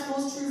perhaps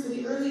most true for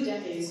the early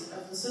decades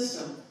of the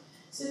system,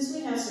 since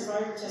we have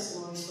survivor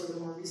testimonies for the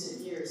more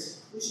recent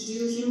years, which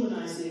do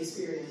humanize the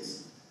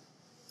experience.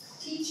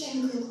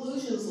 Teaching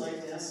conclusions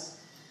like this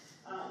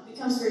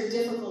becomes very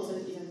difficult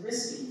and even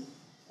risky,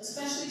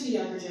 especially to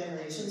younger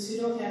generations who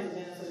don't have the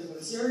benefit of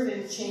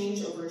observing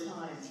change over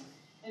time.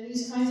 And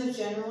these kinds of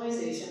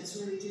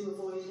generalizations really do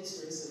avoid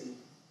historicity.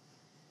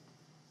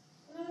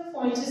 Another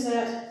point is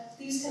that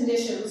these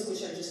conditions,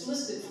 which I've just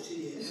listed to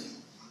you,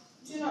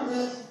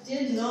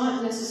 did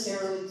not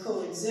necessarily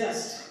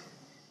coexist.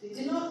 They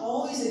did not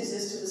always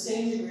exist to the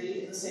same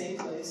degree in the same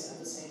place at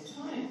the same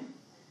time.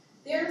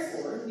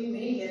 Therefore, we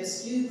may get a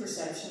skewed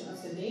perception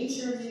of the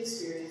nature of the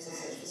experience of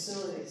such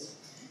facilities.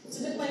 It's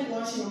a bit like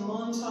watching a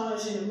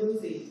montage in a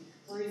movie,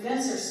 where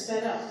events are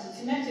sped up and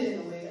connected in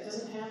a way that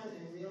doesn't happen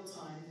in real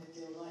time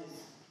in real life.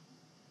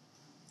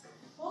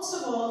 Most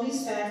of all,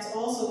 these facts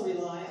also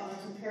rely on a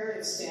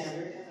comparative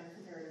standard and a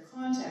comparative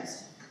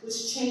context,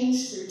 which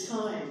change through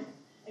time.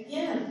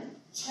 Again,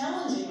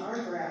 challenging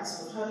our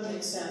grasp of how to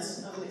make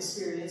sense of an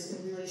experience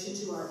in relation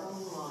to our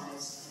own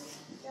lives.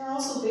 They're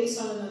also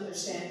based on an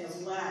understanding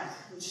of lack,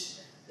 which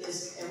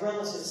is a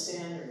relative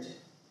standard.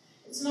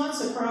 It's not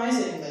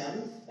surprising,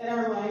 then, that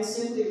our minds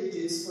simply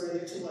reduce further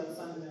to one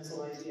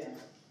fundamental idea.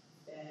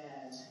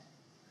 Bad.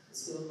 The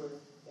skilled word,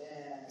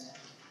 bad.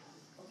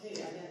 Okay, I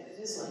get it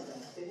is like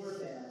that. They were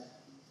bad.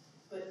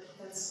 But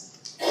that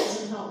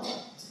doesn't help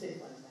to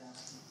think like that.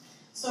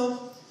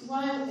 So,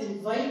 what I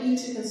invite you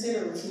to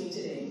consider with me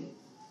today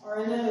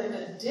are another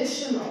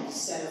additional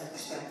set of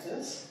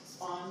perspectives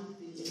on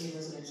the Indian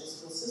residential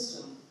school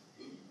system.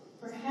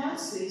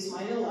 Perhaps these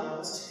might allow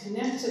us to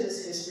connect to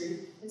this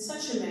history in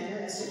such a manner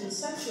as to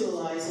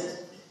conceptualize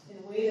it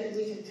in a way that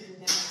we can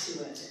connect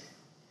to it,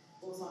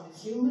 both on a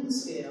human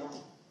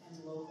scale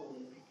and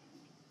locally.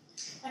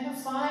 I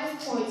have 5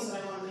 points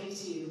that I want to make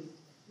to you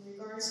in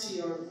regards to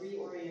your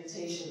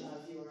reorientation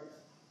of your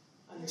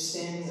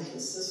understanding of the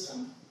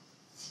system.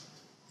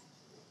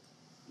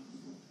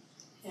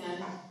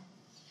 And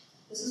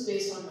this is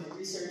based on my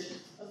research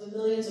of the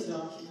millions of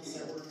documents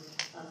that were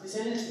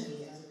presented to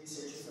me as a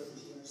researcher for the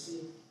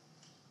TRC.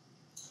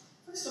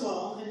 First of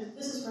all, and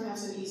this is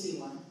perhaps an easy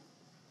one,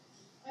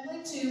 I'd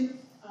like to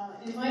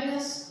invite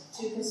us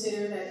to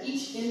consider that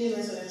each Indian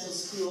residential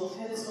school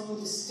had its own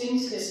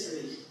distinct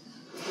history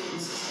within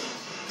the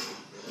system.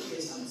 It's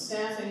based on its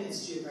staffing,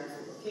 its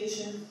geographic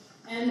location,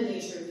 and the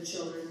nature of the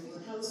children who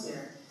were housed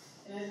there.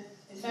 And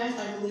in fact,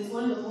 I believe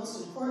one of the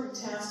most important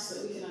tasks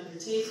that we can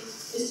undertake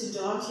is to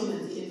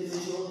document the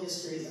individual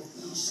history of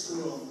each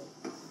school.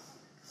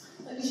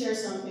 Let me share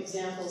some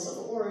examples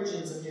of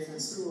origins of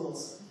different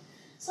schools.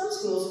 Some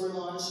schools were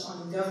launched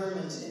on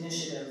government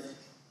initiative.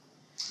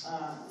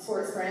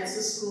 Fort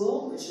Francis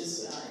School, which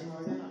is in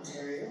northern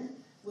Ontario,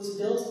 was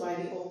built by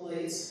the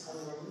Oblates of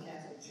the Roman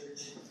Catholic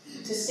Church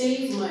to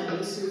save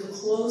money through the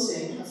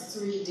closing of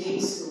 3 day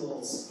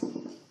schools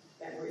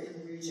that were in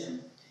the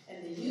region.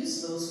 And they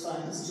used those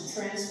funds to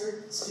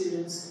transfer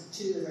students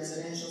to the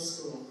residential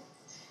school.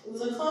 It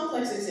was a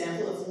complex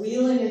example of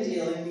wheeling and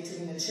dealing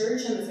between the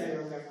church and the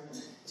federal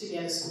government to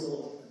get a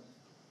school open.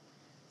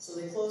 So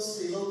they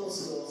closed 3 local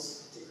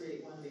schools to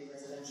create 1 big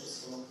residential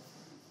school.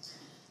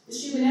 The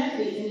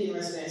Shubenacadie Indian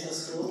Residential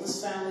School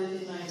was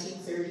founded in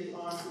 1930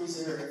 off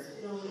reserve.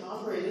 It only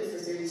operated for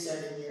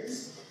 37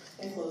 years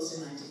and closed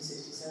in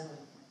 1967.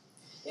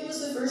 It was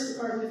the first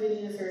Department of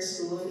Indian Affairs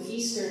school in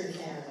eastern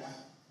Canada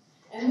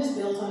and was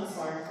built on a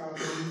farm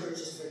property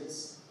purchased for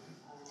this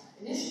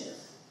initiative.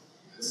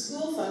 The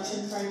school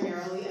functioned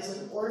primarily as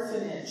an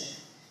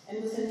orphanage,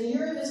 and within the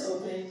year of its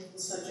opening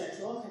was subject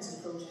to all kinds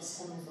of protests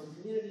coming from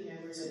community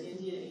members and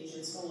Indian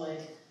agents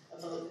alike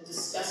about the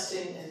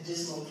disgusting and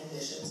dismal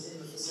conditions in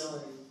the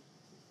facility.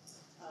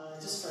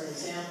 Just for an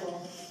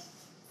example,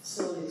 the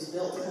facility was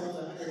built to hold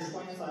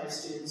 125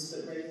 students,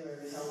 but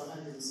regularly held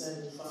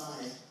 175.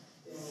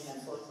 They only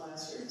had 4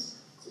 classrooms.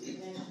 So you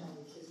can imagine how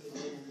many kids were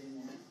there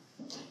doing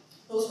that.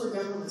 Those were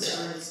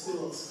government-started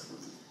schools.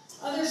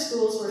 Other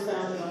schools were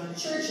founded on a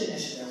church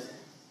initiative.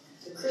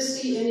 The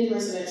Christie Indian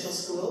Residential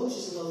School, which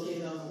is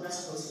located on the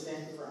west coast of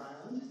Vancouver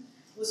Island,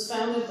 was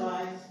founded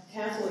by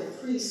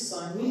Catholic priests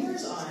on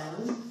Mears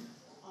Island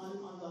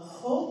on the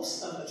hope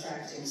hopes of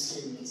attracting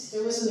students.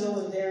 There was no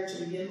one there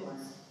to begin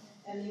with,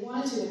 and they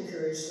wanted to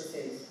encourage their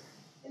faith.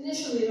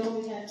 Initially, it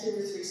only had 2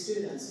 or 3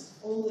 students.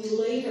 Only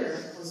later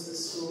was the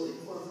school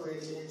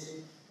incorporated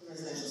into the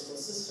residential school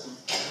system.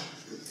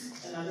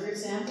 Another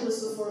example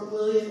is the Fort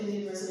William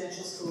Indian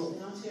Residential School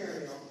in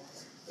Ontario.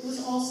 It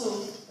was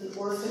also an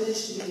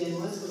orphanage to begin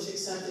with, which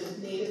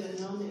accepted Native and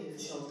non-Native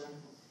children.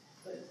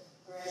 But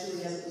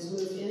gradually, as it was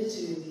moved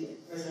into the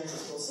residential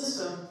school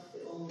system,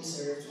 it only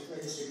served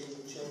registered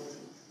Indian children.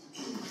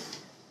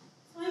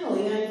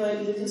 Finally, I invite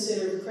you to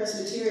consider the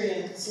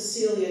Presbyterian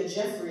Cecilia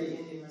Jeffrey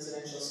Indian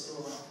Residential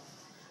School.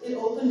 It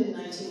opened in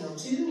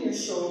 1902 near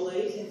Shoal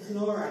Lake in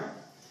Kenora,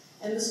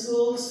 and the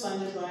school was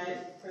funded by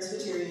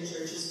Presbyterian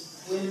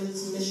Church's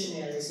Women's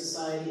Missionary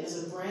Society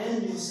as a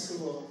brand new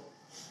school.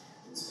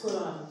 It was put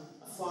on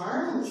a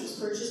farm, which was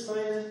purchased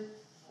by the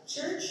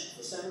church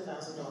for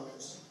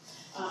 $7,000.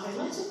 I'd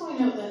like to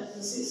point out that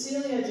the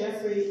Cecilia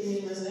Jeffrey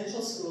Indian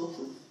Residential School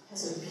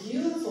has a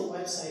beautiful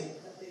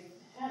website that they've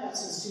had up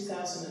since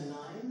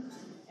 2009,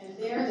 and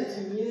there the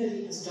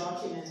community has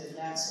documented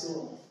that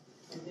school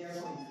from their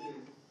point of view.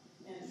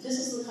 And this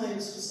is the kind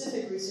of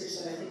specific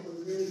research that I think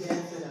would really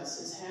benefit us,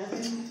 is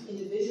having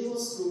individual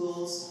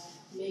schools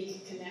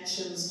make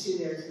connections to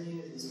their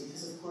communities,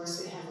 because of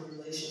course they have a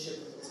relationship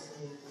with those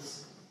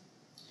communities.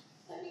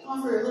 Let me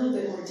offer a little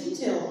bit more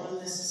detail on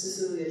this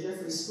Cecilia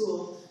Jeffrey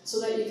School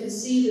so that you can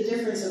see the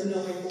difference of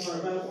knowing more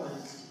about one.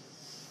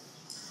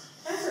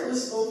 After it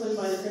was opened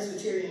by the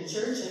Presbyterian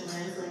Church and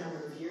ran for a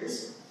number of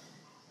years,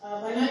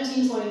 by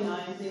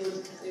 1929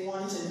 they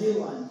wanted a new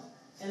one.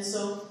 And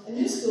so a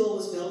new school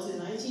was built in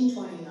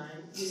 1929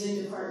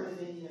 using Department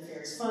of Indian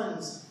Affairs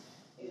funds.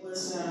 It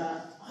was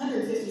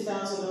 $150,000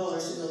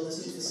 to build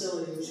this new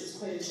facility, which was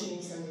quite a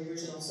change from the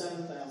original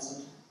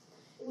 $7,000.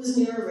 It was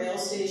near a rail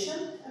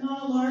station and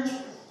on a large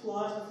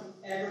plot of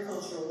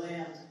agricultural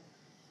land.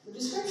 The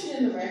description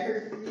in the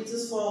record reads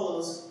as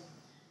follows.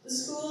 The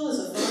school is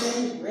a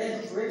fine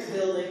red brick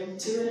building,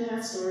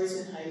 2.5 stories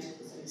in height,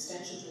 with an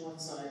extension to one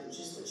side, which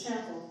is the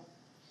chapel.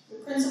 The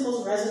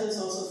principal's residence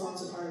also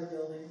forms a part of the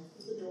building,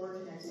 with the door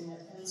connecting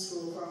it and the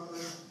school proper.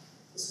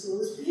 The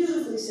school is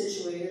beautifully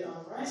situated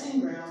on a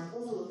rising ground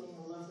overlooking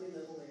a lovely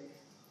little lake.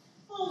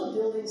 All the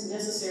buildings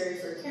necessary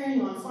for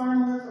carrying on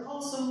farm work are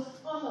also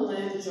on the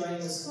land adjoining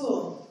the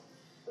school.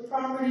 The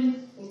property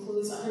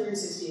includes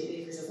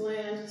 168 acres of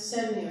land,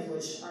 70 of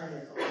which are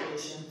under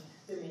cultivation.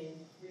 The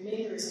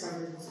remainder is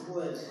covered with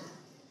wood.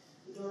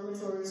 The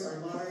dormitories are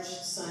large,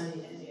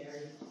 sunny, and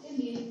airy.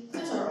 Indeed,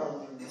 as are all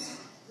the rooms.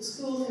 The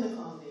school can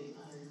accommodate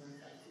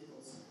 125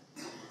 pupils.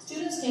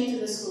 Students came to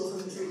this school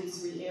from the Treaty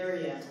 3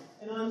 area,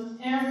 and on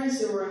average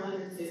there were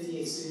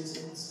 158 students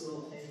in the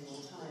school at any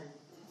one time.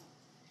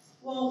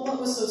 Well, what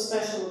was so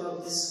special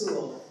about this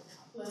school?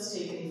 Let's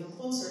take an even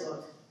closer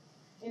look.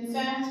 In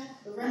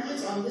fact, the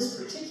records on this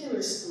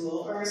particular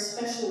school are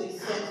especially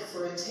thick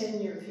for a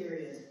 10-year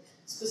period,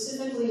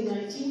 specifically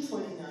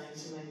 1929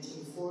 to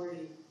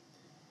 1940.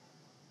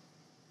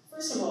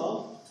 First of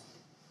all,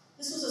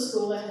 this was a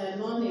school that had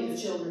non-Native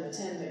children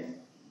attending.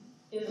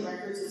 In the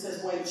records it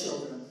says white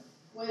children.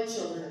 White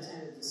children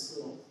attended the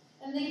school.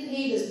 And they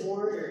paid as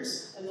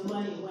boarders, and the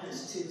money went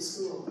to the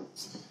school.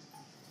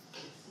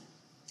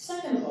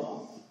 Second of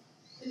all,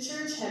 the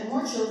church had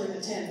more children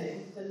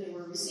attending than they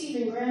were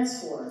receiving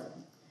grants for.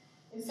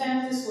 In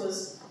fact, this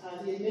was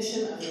the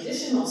admission of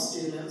additional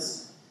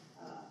students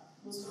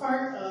was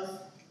part of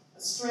a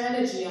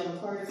strategy on the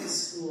part of the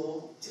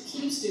school to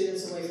keep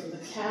students away from the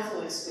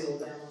Catholic school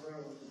down the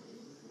road.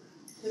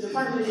 The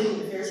Department of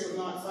Indian Affairs would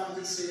not fund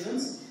these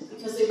students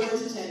because they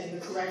weren't attending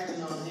the correct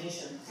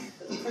denomination.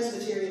 But the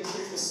Presbyterian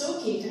Church was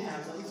so keen to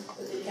have them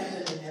that they kept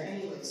them in there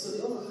anyway. So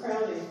the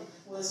overcrowding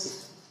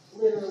was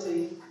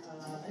literally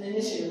an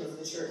initiative of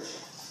the church.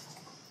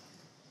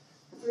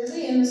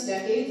 Early in this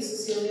decade, the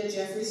Cecilia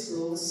Jeffrey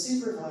School was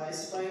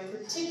supervised by a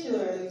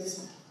particularly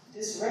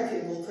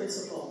disreputable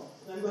principal.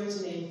 And I'm going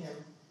to name him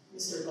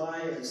Mr.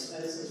 Byers.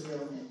 That is his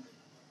real name.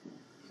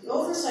 The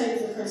oversight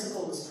of the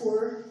principal was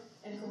poor,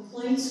 and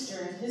complaints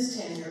during his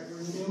tenure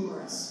were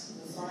numerous.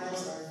 The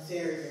files are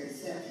very, very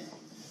thick.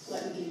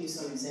 Let me give you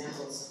some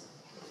examples.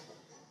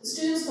 The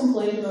students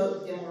complained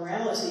about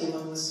immorality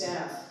among the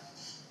staff.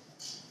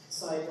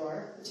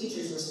 Sidebar, the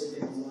teachers were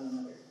sleeping with one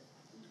another.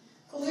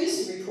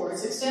 Police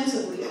reports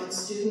extensively on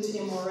student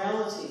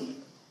immorality.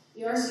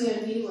 The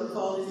RCMP were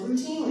called in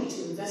routinely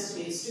to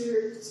investigate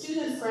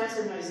student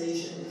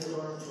fraternization in the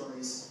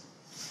dormitories.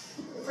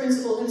 The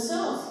principal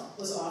himself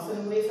was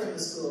often away from the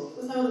school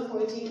without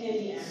appointing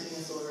any acting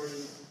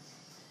authority.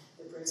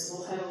 The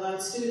principal had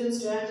allowed students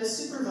to act as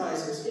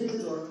supervisors in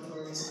the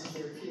dormitories of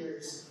their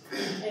peers.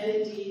 And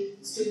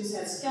indeed, students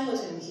had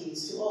skeleton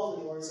keys to all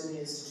the doors in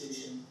the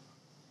institution.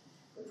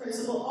 The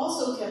principal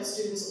also kept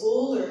students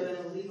older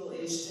than the legal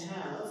age to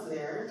have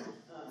there.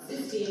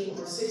 15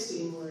 or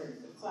 16 were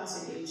the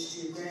classic age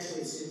to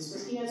graduate students,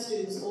 but he had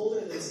students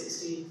older than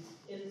 16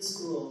 in the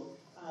school.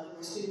 There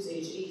were students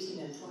aged 18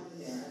 and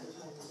 20 there at the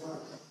time as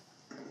well.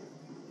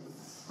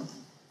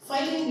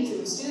 Fighting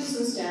between students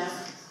and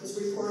staff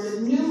was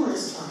reported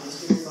numerous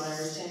times during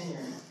Meijer's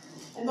tenure.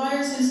 And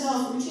Byers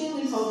himself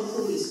routinely called the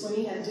police when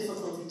he had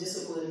difficulty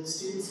disciplining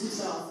students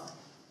himself.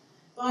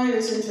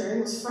 Byers, in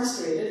turn, was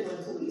frustrated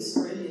when police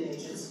or Indian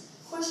agents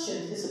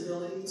questioned his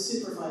ability to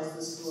supervise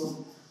the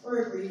school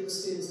or agreed with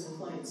students'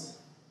 complaints.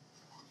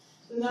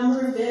 The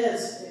number of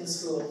beds in the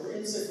school were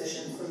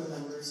insufficient for the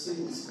number of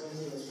students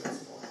when he was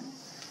principal.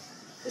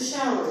 The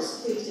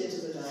showers leaked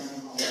into the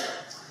dining hall.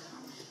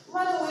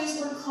 Runaways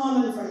were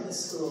common from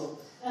this school,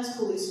 as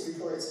police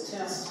reports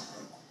attest.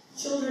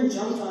 Children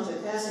jumped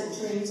onto passing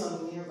trains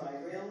on the nearby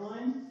rail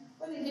line,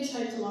 or they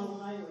hitchhiked along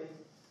the highway.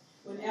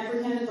 When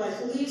apprehended by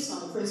police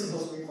on the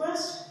principal's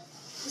request,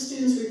 the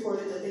students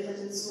reported that they had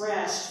been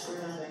thrashed for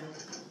nothing.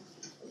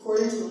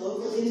 According to a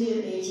local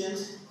Indian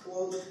agent,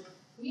 quote,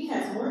 "We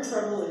have more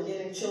trouble in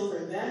getting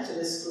children back to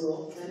this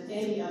school than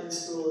any other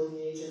school in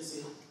the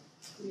agency.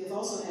 We have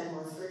also had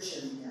more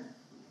friction here."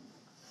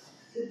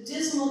 The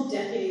dismal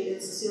decade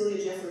in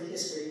Cecilia Jeffrey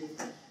history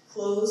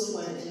closed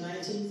when, in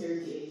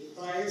 1938,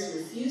 Byers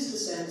refused to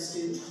send a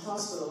student to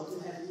hospital who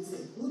had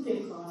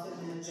whooping cough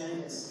and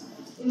meningitis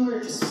in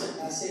order to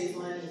save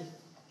money.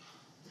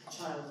 The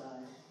child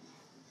died.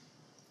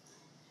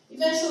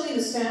 Eventually,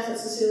 the staff at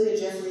Cecilia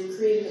Jeffrey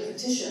created a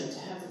petition to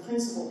have the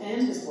principal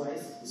and his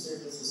wife, who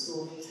served as the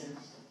school matron,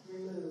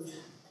 removed.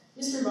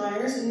 Mr.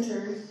 Byers, in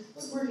turn,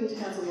 was working to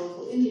have the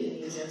local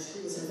Indian agent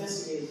who was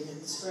investigating him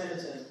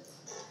discredited.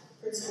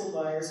 Principal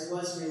Byers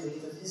was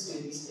relieved of his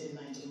duties in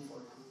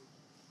 1940.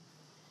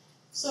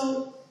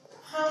 So,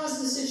 how was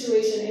the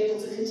situation able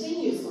to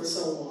continue for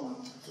so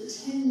long? For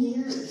 10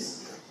 years.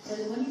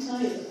 And let me tell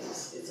you,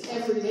 it's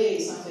every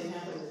day something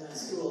happened in that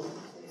school.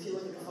 And if you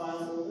look at the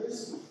file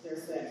folders, they're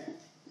thick.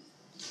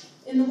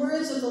 In the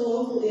words of the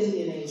local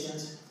Indian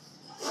agent,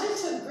 "I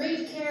took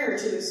great care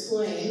to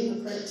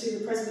explain to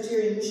the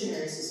Presbyterian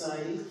Missionary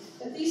Society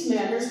that these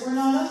matters were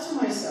not up to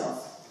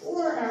myself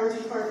or our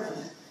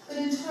department, but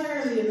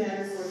entirely a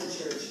matter for the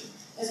church,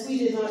 as we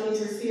did not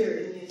interfere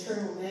in the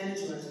internal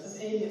management of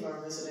any of our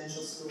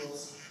residential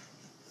schools."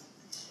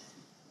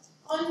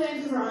 On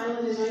Vancouver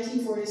Island in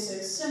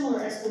 1946,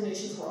 similar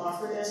explanations were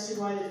offered as to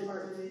why the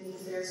Department of Indian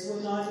Affairs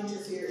would not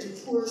interfere in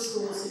poor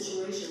school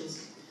situations.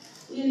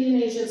 The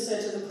Indian agent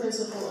said to the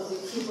principal of the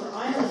Cooper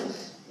Island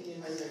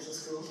Indian Residential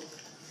School,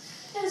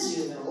 "As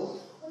you know,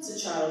 once a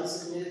child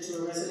is admitted to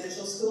a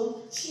residential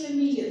school, she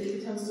immediately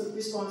becomes the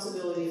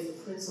responsibility of the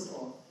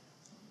principal."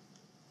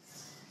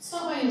 It's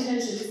not my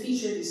intention to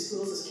feature these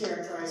schools as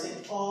characterizing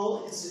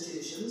all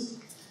institutions,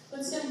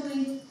 but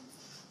simply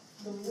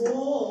the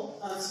role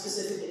of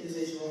specific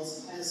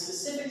individuals at a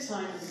specific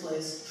time and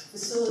place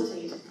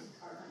facilitate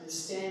our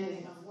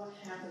understanding of what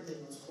happened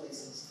in those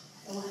places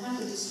and what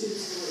happened to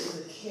students who were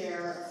in the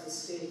care of the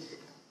state.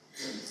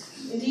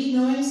 Indeed,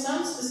 knowing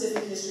some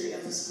specific history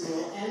of the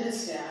school and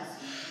its staff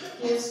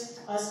gives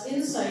us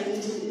insight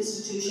into the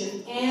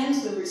institution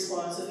and the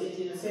response of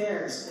Indian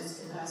Affairs and its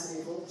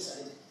capacity of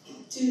oversight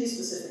to these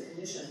specific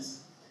conditions.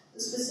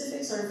 The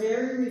specifics are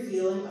very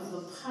revealing of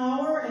the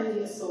power and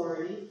the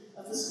authority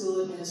of the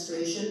school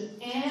administration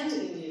and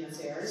Indian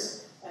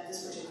Affairs at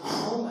this particular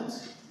moment.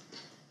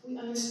 We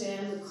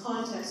understand the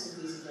context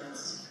of these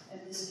events,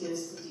 and this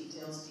gives the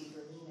details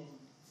deeper meaning.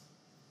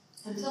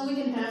 Until we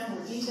can have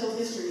more detailed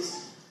histories,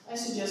 I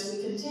suggest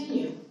we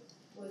continue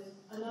with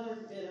another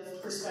bit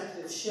of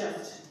perspective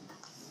shift.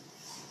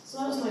 So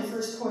that was my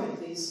first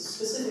point. These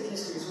specific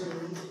histories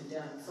really need to be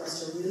done for us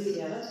to really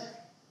get it.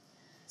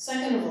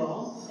 Second of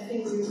all, I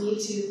think we need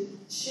to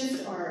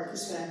shift our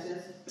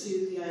perspective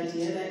to the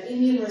idea that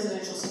Indian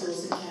residential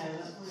schools in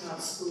Canada are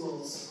not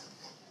schools.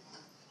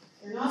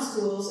 They're not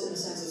schools in the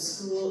sense of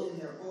school in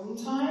their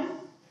own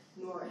time,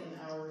 nor in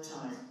our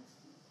time.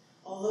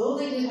 Although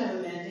they did have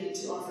a mandate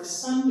to offer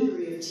some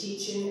degree of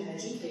teaching and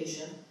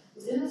education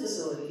within the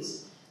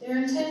facilities,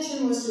 their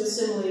intention was to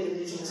assimilate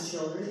Indigenous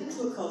children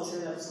into a culture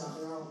that was not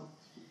their own,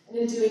 and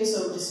in doing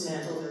so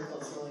dismantle their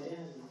cultural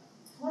identity.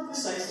 More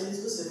precisely and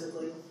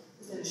specifically,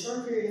 within a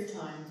short period of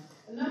time,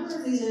 a number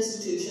of these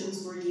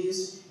institutions were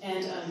used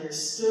and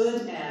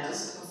understood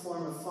as a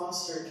form of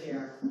foster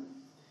care.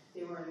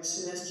 They were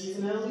understood as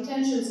juvenile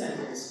detention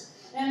centers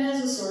and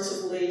as a source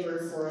of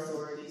labor for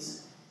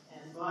authorities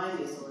and by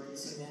the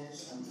authorities who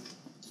managed them.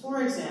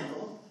 For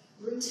example,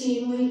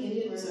 routinely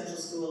Indian residential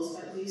schools,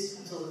 at least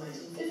until the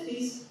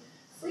 1950s,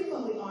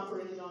 frequently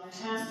operated on a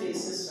half-day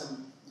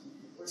system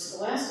where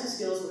scholastic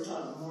skills were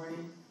taught in the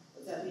morning,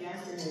 but that the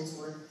afternoons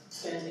were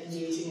spent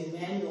engaging in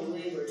manual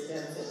labor to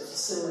benefit the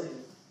facility.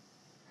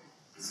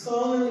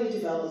 Scholarly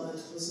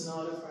development was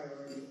not a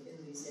priority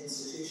in these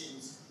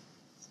institutions.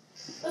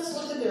 Let's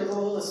look at their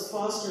role as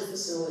foster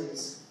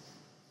facilities.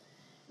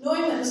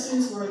 Knowing that the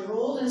students were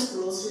enrolled in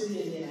schools through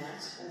the Indian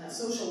Act and that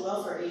social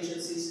welfare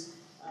agencies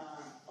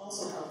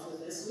also helped with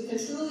this, we can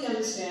truly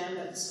understand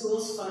that the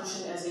schools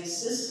functioned as a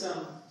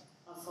system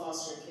of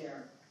foster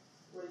care,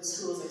 where the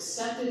schools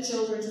accepted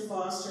children to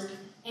foster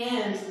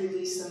and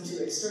released them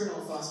to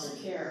external foster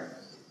care.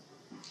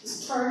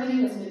 This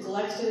targeting of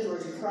neglected or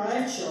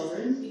deprived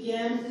children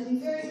began in the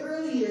very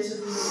early years of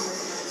the Indian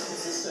residential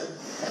system,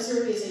 as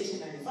early as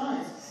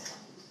 1895.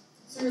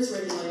 Through its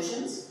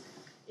regulations,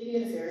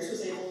 Indian Affairs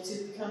was able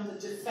to become the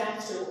de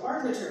facto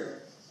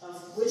arbiter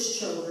of which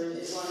children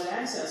it wanted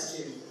access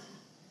to.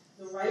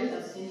 The right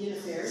of Indian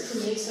Affairs to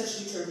make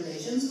such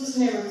determinations was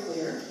never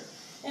clear,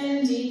 and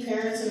indeed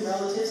parents and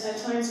relatives at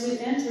times did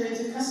enter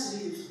into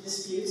custody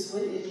disputes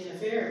with Indian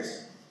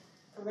Affairs.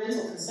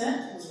 Parental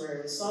consent was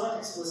rarely sought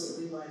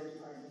explicitly by the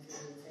Department of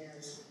Indian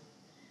Affairs.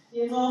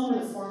 The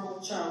involvement of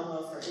formal child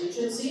welfare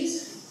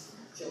agencies,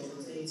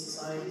 children's aid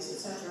societies,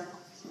 etc.,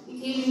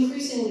 became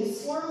increasingly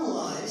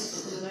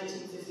formalized in the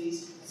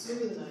 1950s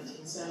through the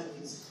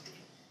 1970s.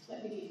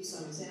 Let me give you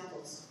some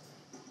examples.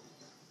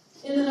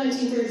 In the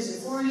 1930s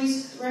and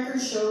 40s,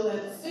 records show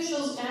that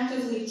officials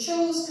actively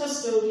chose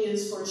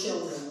custodians for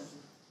children.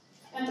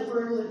 At the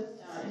Berlin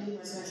Indian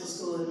Residential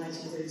School in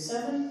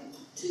 1937,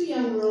 2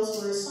 young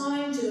girls were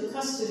assigned to the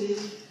custody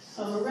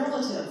of a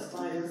relative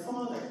by their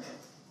father.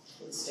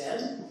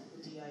 Instead,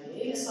 the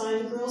DIA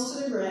assigned the girls to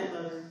their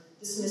grandmother,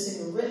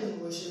 dismissing the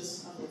written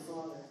wishes of their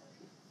father.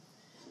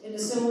 In a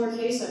similar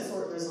case at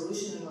Fort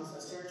Resolution in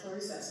Northwest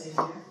Territories that same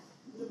year,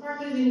 the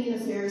Department of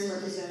Indian Affairs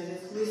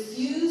representative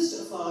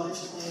refused a father's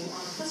claim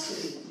on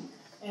custody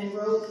and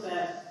wrote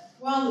that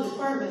while the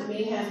department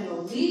may have no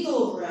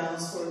legal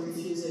grounds for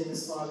refusing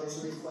this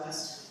father's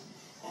request,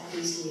 at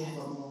least we have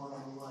a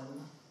moral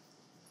one.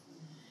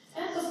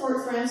 At the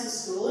Fort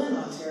Francis School in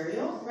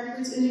Ontario,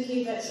 records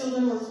indicate that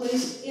children were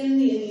placed in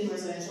the Indian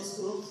Residential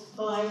School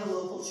by the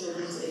local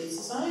Children's Aid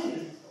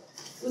Society,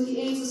 with the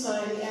Aid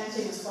Society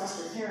acting as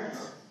foster parent.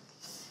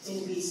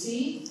 In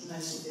BC,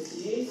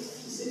 1958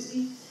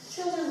 1960,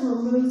 children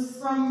were moved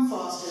from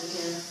foster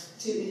care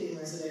to Indian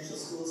residential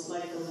schools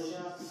like the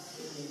Lejeune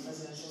Indian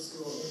Residential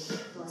School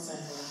in North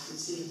Central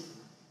BC.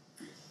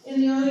 In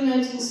the early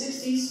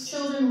 1960s,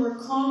 children were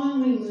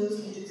commonly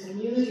moved into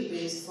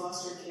community-based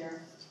foster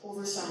care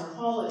over summer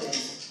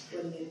holidays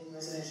when the Indian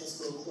Residential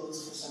School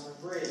closed for summer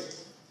break.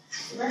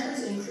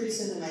 Records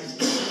increased in the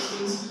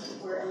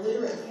 1960s where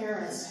illiterate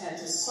parents had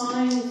to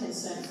sign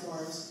consent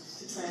forms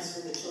to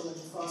transfer their children to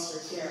foster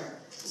care.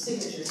 The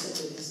signature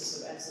simply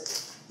consists of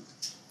X's.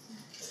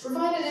 To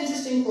provide an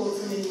interesting quote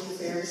from Indian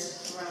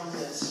Affairs around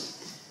this,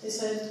 they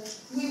said,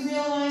 "We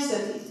realize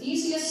that the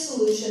easiest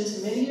solution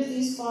to many of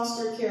these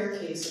foster care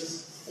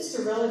cases is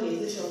to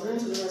relegate the children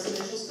to the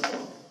residential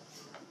school.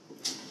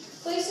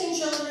 Placing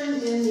children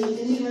in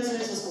the Indian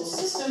residential school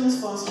system as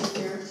foster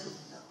care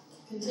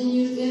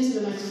continued into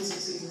the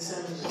 1960s and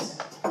 70s.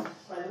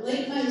 By the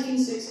late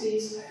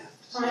 1960s,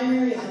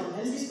 primary and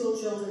elementary school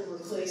children were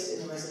placed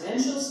in a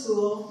residential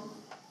school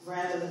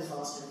rather than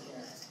foster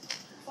care.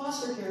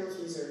 Foster care was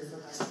reserved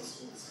for high school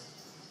students.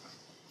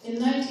 In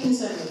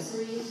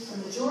 1973, a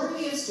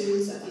majority of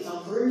students at the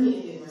Alberni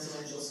Indian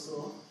Residential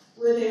School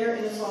were there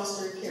in a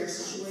foster care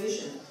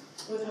situation,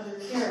 when other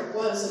care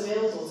was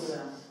available to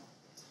them.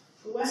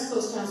 The West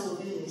Coast Council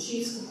of Indian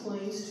Chiefs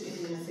complained to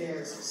Indian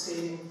Affairs,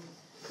 stating,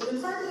 "The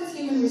Department of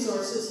Human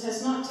Resources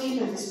has not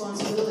taken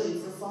responsibility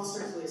for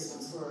foster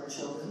placements for our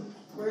children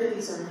where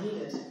these are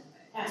needed.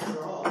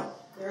 After all,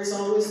 there is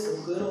always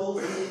the good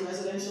old Indian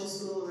residential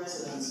school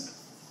residence."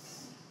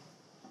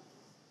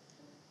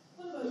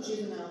 What about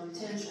juvenile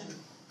detention?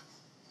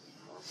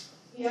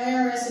 The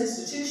IRS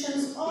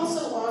institutions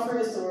also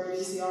offered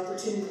authorities the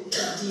opportunity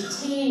to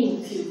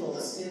detain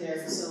pupils in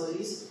their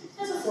facilities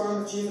as a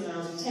form of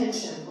juvenile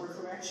detention or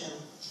correction.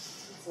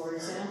 For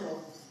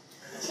example,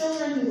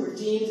 children who were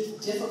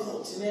deemed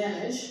difficult to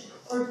manage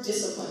or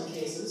discipline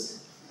cases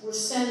were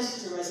sent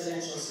to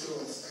residential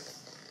schools.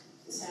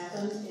 This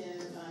happened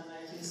in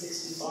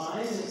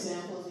 1965, an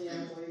example of a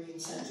young boy being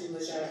sent to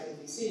Lejeune in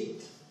BC.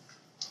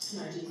 In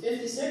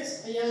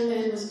 1956, a young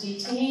man was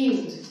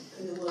detained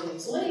in the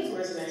Williams Lake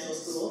Residential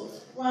School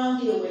while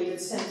he awaited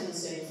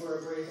sentencing for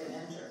a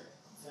break-and-enter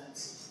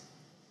offense.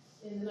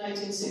 In the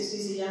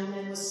 1960s, a young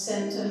man was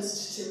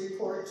sentenced to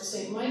report to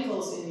St.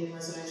 Michael's Indian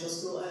Residential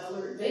School at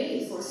Alert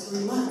Bay for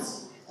 3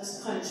 months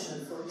as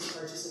punishment for his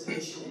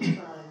participation in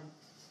crime.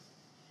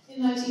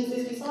 In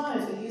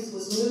 1955, a youth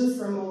was moved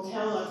from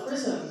Ocala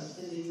Prison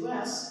in the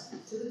U.S.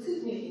 to the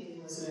Kootenai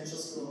Indian Residential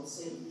School,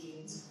 St.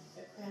 Eugene's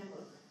at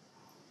Cranbrook.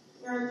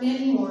 There are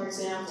many more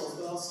examples,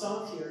 but I'll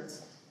stop here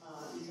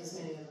because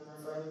many of them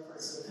are for other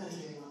parts of the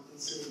country and not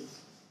BC.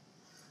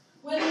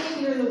 When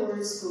we hear the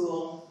word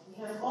school, we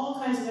have all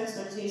kinds of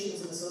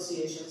expectations and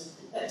associations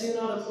that do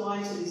not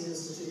apply to these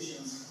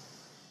institutions.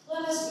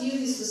 Let us view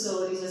these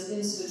facilities as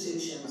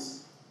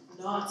institutions,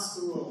 not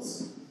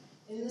schools.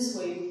 In this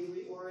way,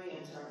 we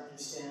reorient our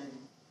understanding.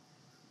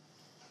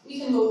 We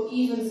can go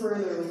even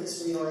further with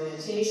this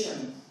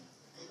reorientation.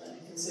 Let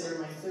me consider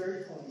my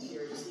third point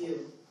here with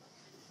you.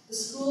 The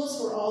schools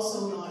were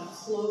also not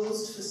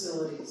closed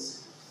facilities.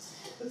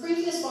 The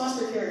previous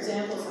foster care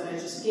examples that I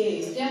just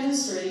gave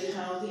demonstrate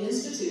how the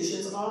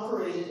institutions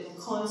operated in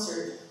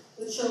concert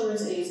with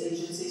children's aid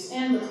agencies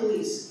and the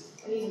police,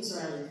 and even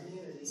surrounding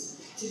communities,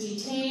 to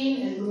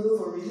detain and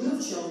move or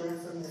remove children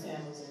from their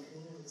families and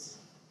communities.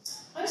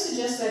 I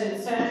suggest that,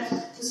 in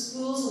fact, the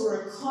schools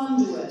were a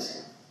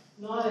conduit,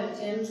 not an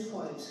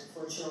endpoint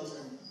for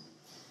children.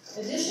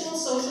 Additional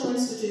social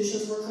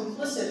institutions were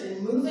complicit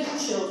in moving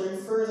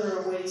children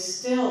further away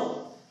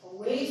still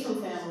away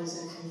from families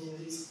and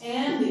communities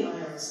and the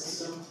IR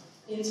system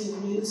into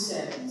new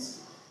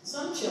settings.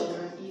 Some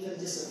children even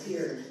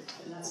disappeared,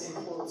 and that's in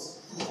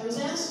quotes. I was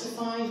asked to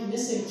find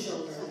missing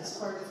children as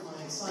part of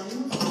my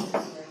assignment for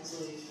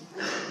translation.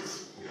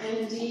 And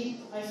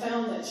indeed, I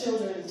found that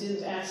children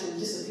didn't actually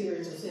disappear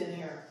into thin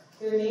air.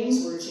 Their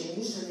names were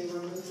changed and they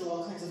were moved to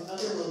all kinds of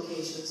other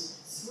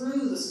locations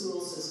through the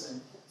school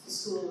system. The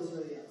school was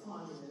really a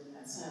conduit in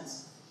that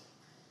sense.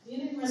 The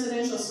Indian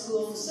residential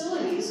school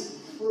facilities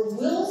were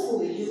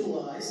willfully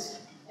utilized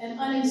and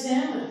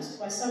unexamined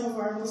by some of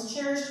our most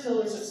cherished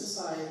pillars of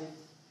society: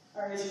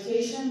 our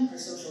education, our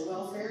social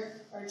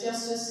welfare, our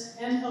justice,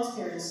 and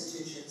healthcare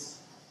institutions.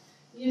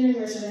 The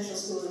Indian residential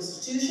school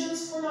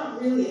institutions were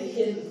not really a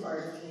hidden part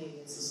of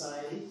Canadian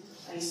society,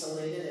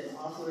 isolated and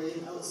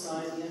operating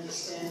outside the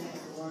understanding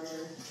of the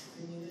larger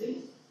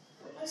community.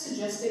 I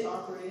suggest they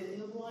operated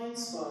in a blind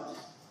spot,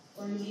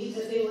 or indeed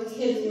that they were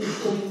hidden in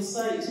plain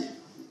sight.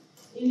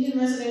 Indian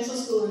residential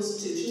school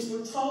institutions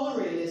were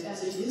tolerated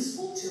as a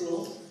useful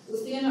tool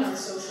within our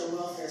social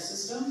welfare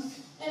system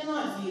and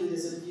not viewed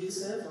as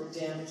abusive or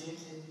damaging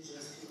to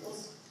Indigenous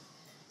peoples.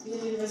 The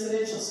Indian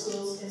residential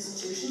schools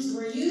institutions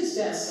were used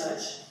as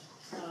such.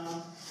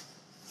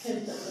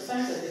 The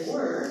fact that they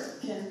were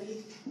can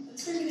be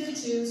attributed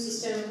to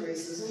systemic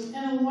racism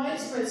and a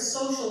widespread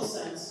social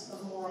sense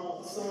of moral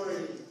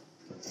authority.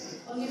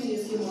 I'll give you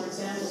a few more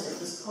examples of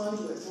this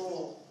conduit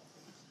role.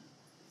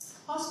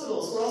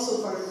 Hospitals were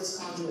also part of this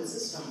conduit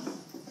system.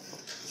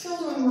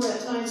 Children were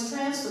at times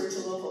transferred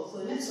to local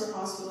clinics or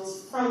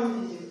hospitals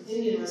from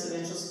Indian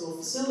residential school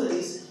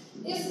facilities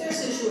if their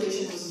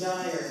situation was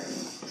dire.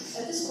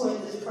 At this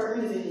point, the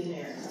Department of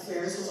Indian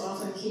Affairs was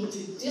often keen to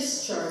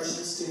discharge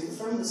the student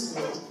from the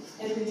school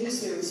and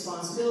reduce their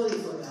responsibility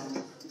for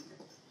them.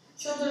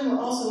 Children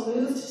were also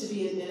moved to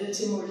be admitted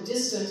to more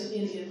distant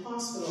Indian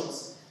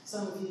hospitals.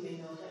 Some of you may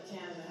know that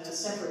Canada had a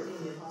separate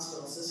Indian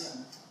hospital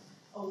system,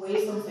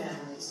 away from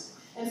families,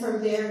 and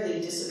from there they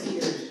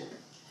disappeared.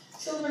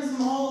 Children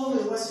from all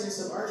over the western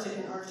subarctic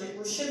and Arctic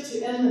were shipped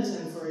to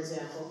Edmonton, for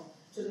example,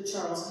 to the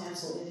Charles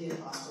Hansel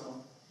Indian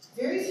Hospital.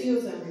 Very few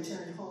of them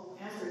returned home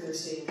after their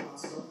stay in the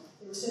hospital.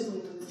 They were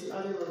simply moved to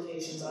other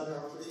locations, other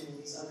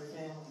opportunities, other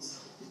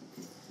families.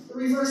 The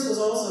reverse was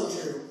also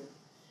true.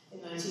 In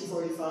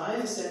 1945,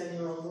 a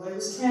 7-year-old boy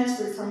was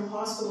transferred from a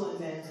hospital in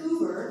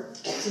Vancouver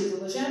to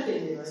the Lejeune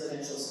Indian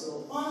Residential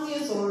School on the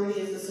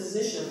authority of the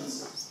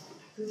physicians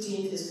who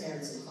deemed his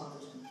parents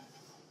incompetent.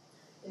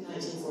 In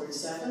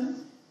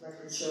 1947,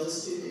 records show a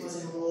student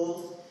was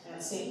enrolled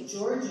at St.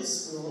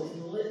 George's School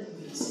in Lytton,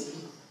 BC,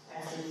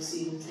 after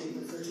receiving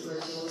treatment for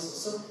tuberculosis.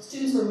 So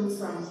students were moved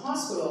from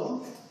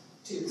hospital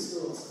to the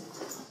schools.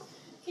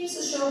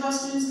 Cases show how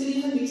students could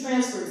even be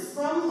transferred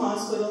from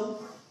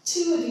hospital to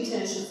a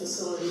detention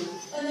facility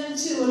and then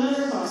to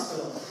another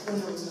hospital when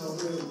there was no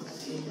room at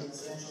the Indian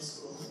residential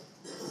school.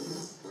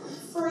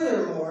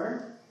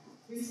 Furthermore,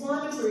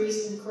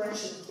 reformatories and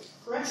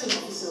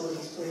correctional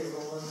facilities played a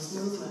role in this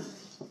movement.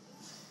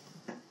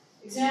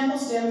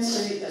 Examples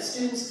demonstrate that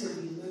students could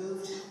be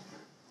moved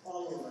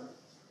all over.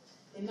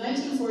 In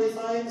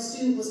 1945, a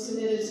student was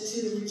committed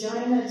to the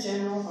Regina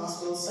General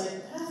Hospital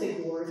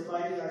psychopathic ward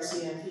by the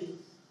RCMP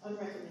on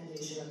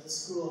recommendation of the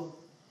school.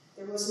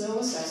 There was no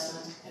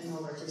assessment and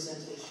no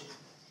representation.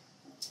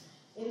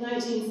 In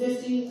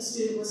 1950, a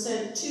student was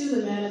sent to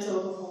the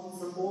Manitoba Home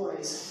for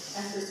Boys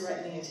after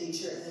threatening a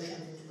teacher and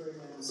attempting to bring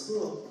him to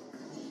school.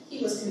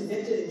 He was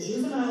convicted in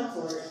juvenile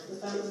court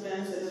without the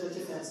benefit of a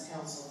defense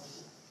counsel.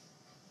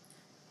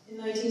 In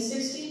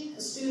 1960,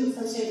 a student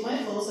from St.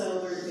 Michael's at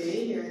Alert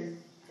Bay, here in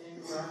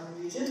Vancouver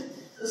region,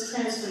 was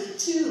transferred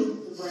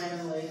to the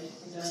Brandon Lake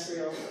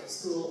Industrial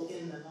School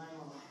in Nanaimo.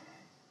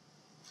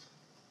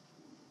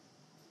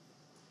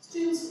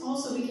 Students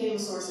also became a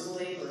source of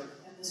labor,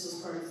 and this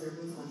was part of their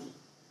movement.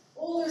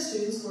 Older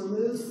students were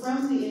moved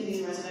from the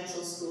Indian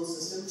residential school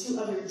system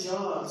to other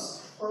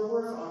jobs or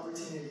work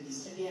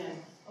opportunities,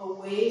 again,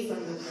 away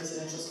from the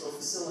residential school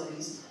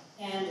facilities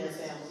and their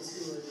families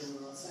who lived in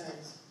rural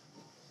settings.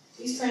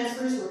 These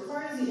transfers were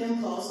part of the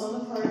impulse on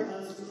the part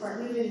of the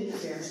Department of Indian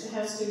Affairs to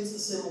have students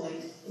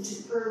assimilate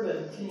into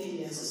urban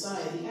Canadian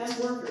society as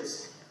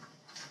workers.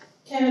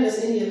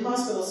 Canada's Indian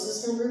hospital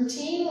system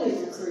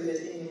routinely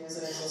recruited Indian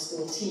residential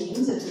school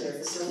teams into their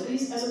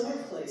facilities as a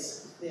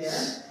workplace. There,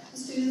 the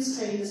students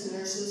trained as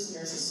nurses,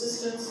 nurse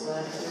assistants,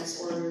 lab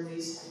techs,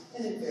 orderlies,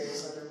 and in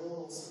various other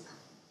roles.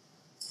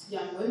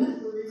 Young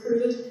women were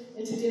recruited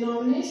into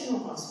denominational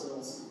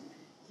hospitals.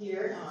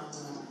 Here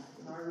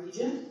in our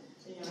region,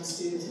 a young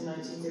student in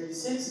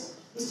 1936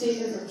 was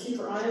taken from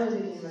Keeper Island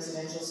Indian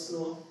Residential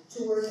School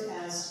to work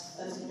as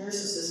a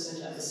nurse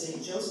assistant at the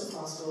St. Joseph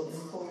Hospital in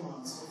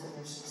Comox with the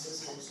nursing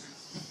sisters.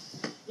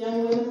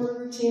 Young women were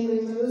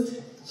routinely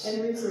moved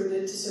and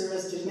recruited to serve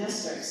as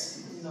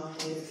domestics in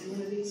non-native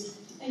communities,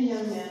 and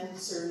young men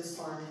served as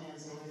farm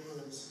hands and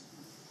laborers.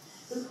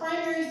 The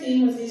primary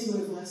theme of these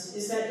movements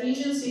is that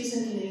agencies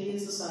in Canadian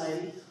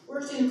society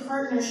worked in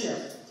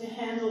partnership to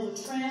handle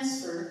the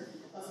transfer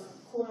of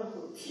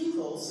quote-unquote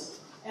pupils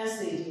as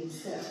they deemed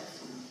fit.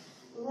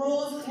 The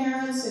role of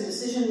parents in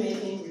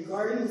decision-making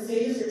regarding the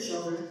fate of their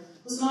children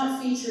was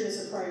not featured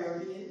as a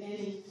priority in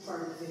any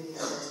part of Indian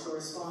Affairs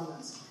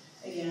correspondence.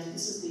 Again,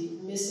 this is the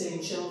missing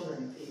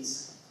children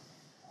piece.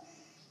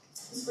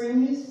 This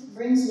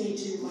brings me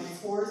to my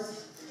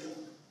fourth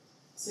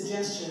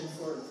suggestion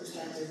for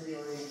perspective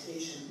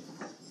reorientation.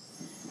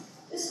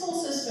 This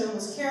whole system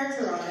was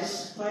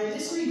characterized by a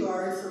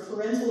disregard for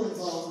parental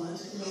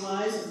involvement in the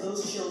lives of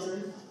those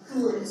children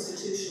who were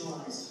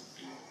institutionalized.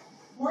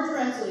 More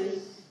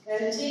directly, that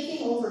in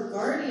taking over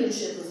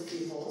guardianship of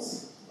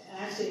pupils,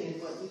 acting in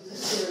what we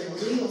consider in a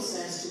legal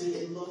sense to be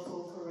a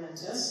loco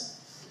parentis,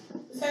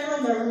 the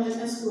federal government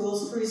and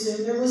schools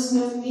presumed there was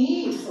no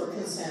need for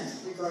consent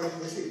regarding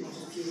the treatment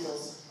of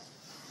pupils.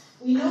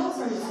 We know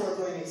from the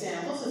foregoing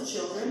examples of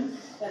children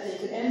that they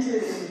could enter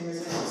the Indian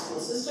residential school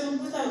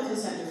system without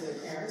consent of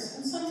their parents,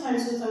 and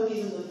sometimes without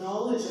even the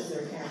knowledge of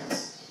their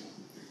parents.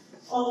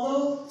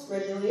 Although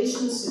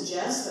regulations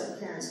suggest that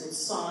the parents would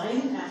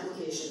sign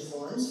application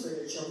forms for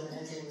their children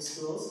entering the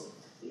schools,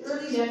 the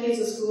early decades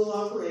of school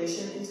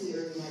operation into the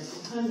early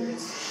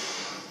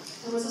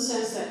 1900s, there was a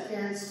sense that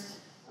parents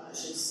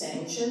should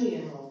sanction the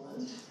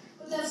enrollment,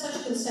 but that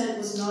such consent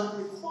was not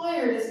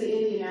required if the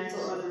Indian Act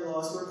or other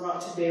laws were brought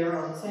to bear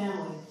on the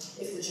family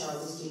if the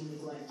child was deemed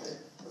neglected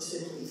or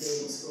simply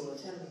evading school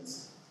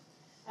attendance.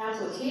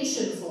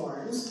 Application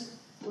forms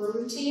were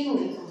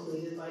routinely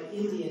completed by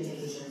Indian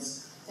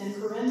agents, and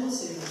parental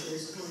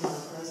signatures were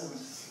not present.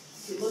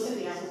 If you look at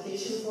the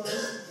application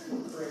forms,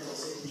 parental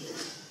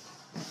signatures.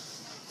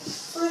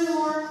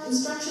 Furthermore,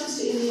 instructions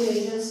to Indian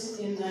agents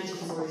in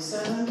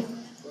 1947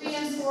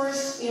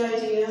 reinforced the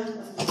idea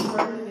of the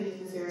Department of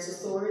Indian Affairs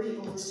authority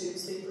over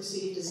students they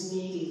perceived as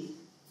needy.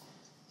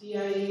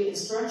 DIA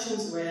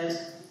instructions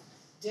read,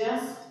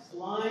 deaf,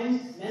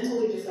 blind,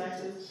 mentally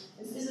defective,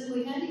 and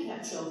physically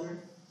handicapped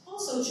children,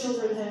 also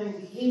children having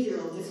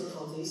behavioral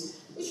difficulties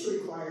which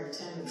require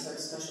attendance at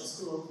a special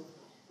school,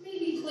 may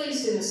be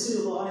placed in a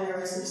suitable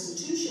IRS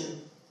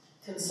institution.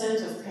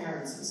 Consent of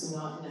parents is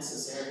not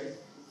necessary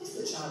if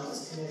the child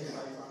is committed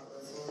by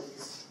proper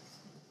authorities.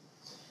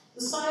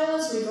 The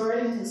silence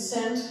regarding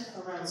consent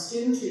around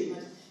student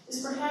treatment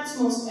is perhaps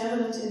most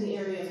evident in the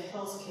area of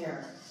health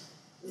care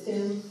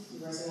within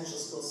the residential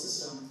school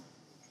system.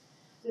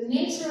 The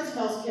nature of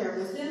health care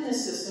within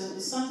this system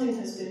is something that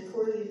has been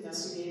poorly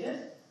investigated,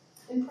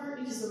 in part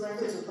because the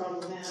records are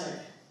problematic.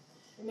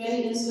 In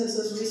many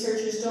instances,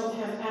 researchers don't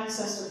have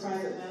access to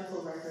private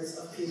medical records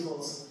of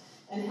pupils,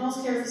 and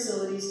healthcare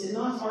facilities did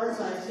not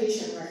archive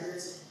patient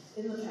records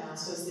in the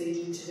past as they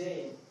do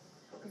today.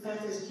 In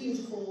fact, there's a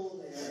huge hole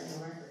there in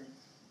the record.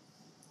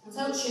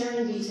 Without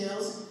sharing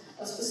details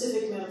of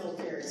specific medical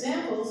care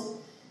examples,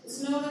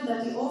 it's noted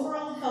that the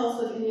overall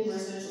health of Indian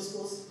residential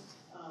schools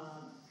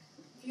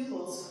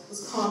pupils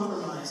was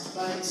compromised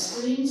by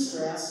extreme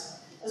stress,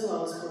 as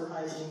well as poor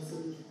hygiene,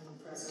 food, and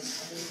the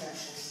presence of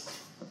infections.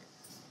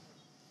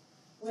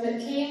 When it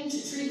came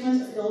to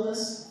treatment of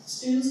illness,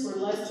 students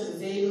were left to the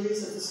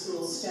vagaries of the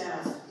school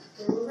staff.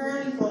 There were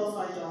rarely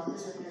qualified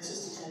doctors or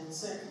nurses to tend the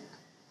sick.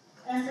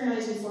 After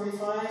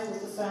 1945,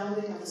 with the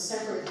founding of the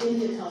separate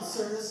Indian Health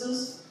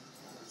Services,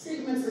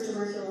 treatment for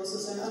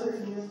tuberculosis and other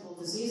communicable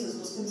diseases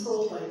was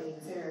controlled by Indian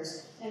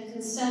Affairs, and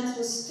consent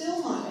was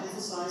still not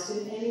emphasized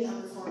in any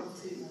other form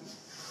of treatment.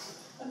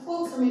 A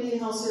quote from Indian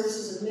Health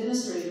Services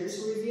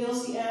administrators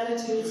reveals the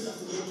attitudes of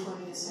the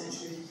mid-20th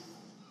century.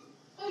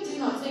 I do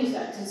not think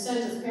that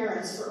consent of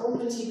parents for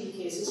open TB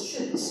cases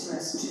should be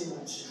stressed too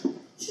much.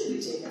 It should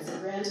be taken for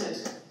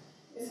granted.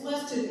 If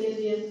left to the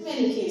Indian,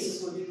 many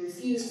cases would be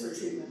refused for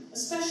treatment,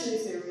 especially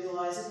if they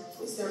realize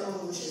it's their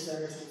own wishes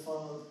that are to be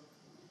followed.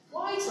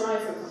 Why try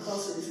for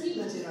compulsory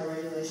treatment in our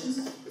regulations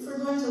if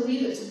we're going to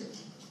leave it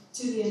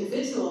to the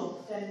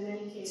individual that in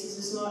many cases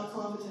is not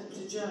competent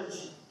to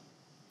judge?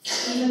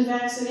 Even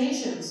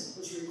vaccinations,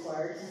 which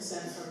required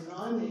consent from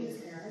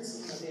non-native parents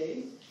in the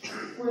day,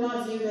 were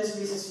not viewed as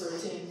reasons for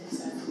obtaining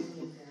consent from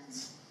Indian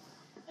parents.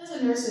 As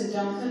a nurse in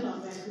Duncan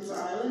on Vancouver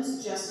Island,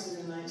 suggested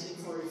in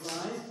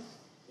 1945,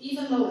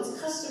 even though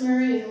it's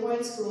customary in the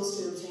white schools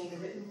to obtain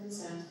written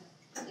consent,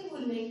 it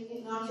would make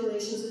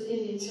inoculations of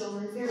Indian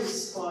children very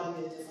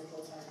spotty and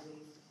difficult, I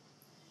believe.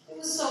 It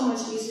was so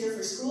much easier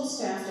for school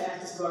staff to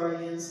act as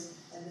guardians,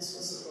 and this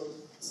was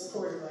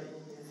supported by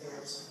Indian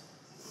Affairs.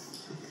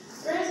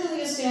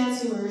 Gradually, a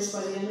stance emerged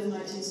by the end of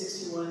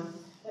 1961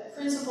 that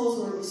principals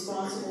were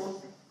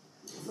responsible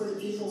for the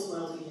pupils'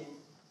 well-being,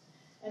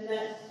 and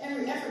that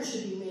every effort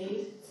should be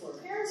made for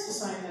parents to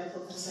sign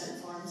medical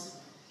consent forms,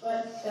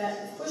 but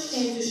that if push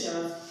came to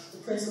shove, the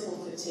principal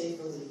could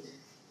take the lead.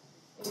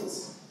 It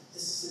was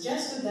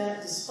suggested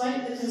that,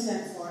 despite the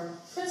consent form,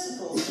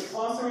 principals could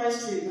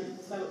authorize treatment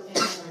without any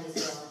kind of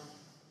law.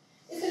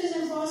 If it is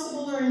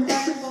impossible or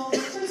impractical, the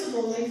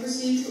principal may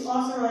proceed to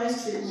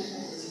authorize treatment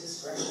at his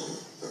discretion.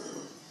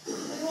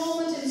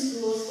 Enrollment in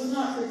schools would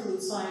not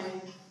preclude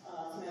signing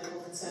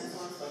medical consent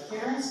forms by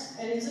parents,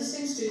 and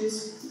existing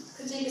students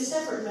could take a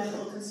separate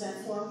medical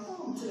consent form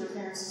home to their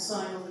parents to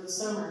sign over the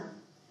summer.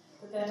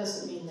 But that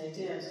doesn't mean they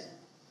did.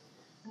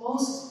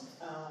 Most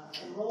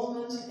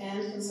enrollment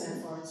and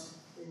consent forms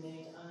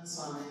remained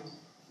unsigned,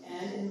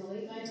 and in the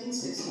late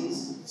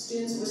 1960s,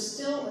 students were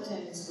still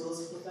attending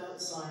schools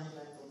without signed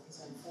medical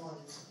consent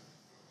forms.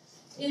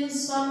 In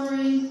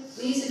summary,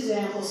 these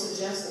examples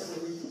suggest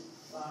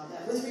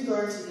that with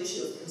regard to the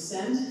issue of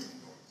consent,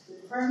 the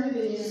Department of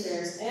Indian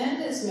Affairs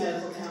and its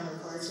medical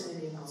counterparts in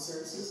Indian Health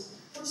Services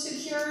were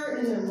secure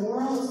in their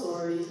moral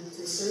authority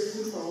to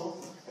assert control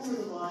over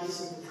the bodies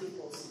of the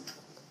peoples.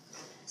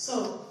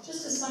 So,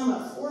 just to sum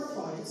up 4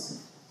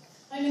 points,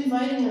 I'm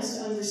inviting us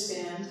to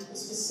understand the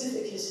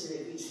specific history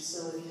of each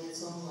facility in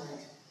its own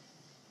right.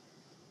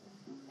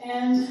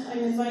 And I'm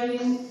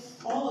inviting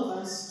all of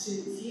us to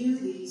view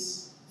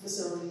these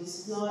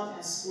facilities not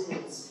as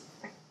schools.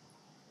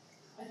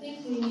 I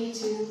think we need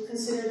to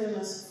consider them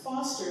as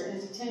foster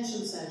and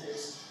detention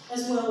centers,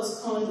 as well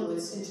as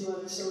conduits into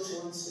other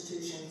social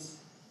institutions.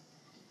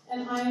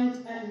 And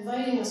I'm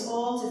inviting us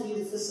all to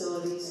view the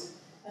facilities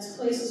as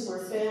places where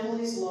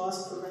families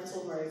lost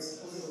parental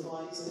rights over the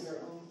bodies of their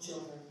own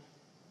children.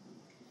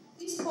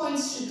 These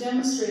points should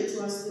demonstrate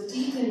to us the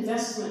deep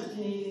investment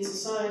Canadian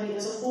society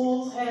as a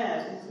whole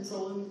had in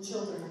controlling the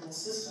children in the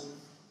system.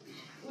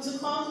 It was a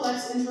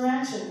complex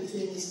interaction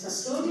between these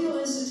custodial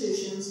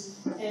institutions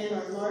and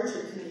our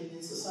larger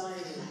Canadian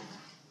society.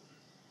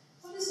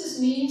 What does this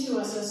mean to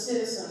us as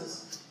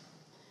citizens?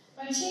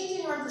 By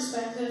changing our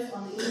perspective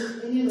on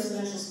the Indian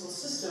residential school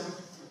system,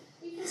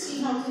 we can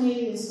see how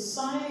Canadian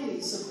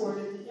society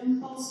supported the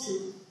impulse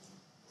to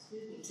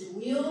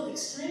wield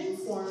extreme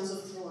forms of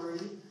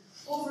authority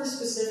over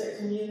specific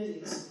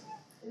communities,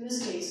 in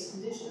this case,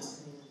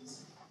 Indigenous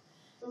communities.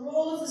 The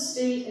role of the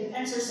state in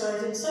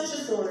exercising such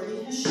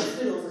authority has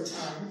shifted over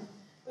time,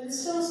 but it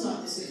still has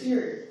not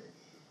disappeared.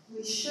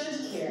 We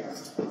should care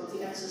about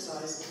the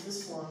exercise of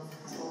this form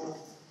of control.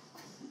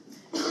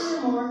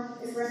 Furthermore,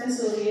 if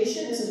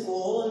reconciliation is a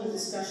goal in the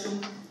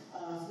discussion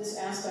of this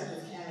aspect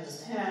of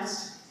Canada's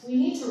past, we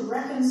need to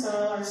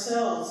reconcile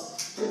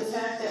ourselves to the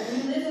fact that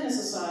we live in a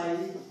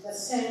society that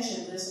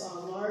sanctioned this on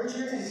a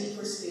larger and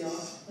deeper scale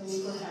than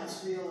we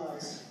perhaps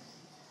realized.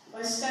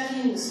 By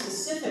studying the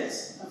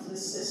specifics of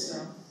this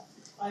system,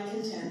 I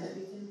contend that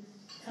we can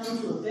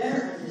come to a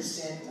better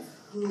understanding of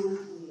who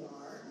we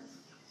are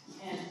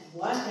and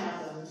what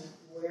happened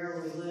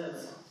where we live.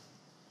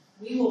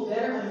 We will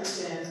better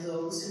understand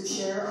those who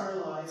share our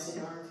lives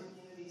in our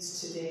communities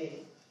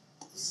today,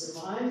 the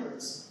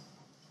survivors.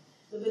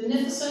 The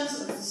beneficence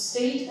of the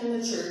state and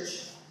the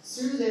church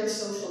through their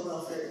social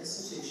welfare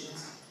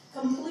institutions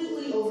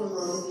completely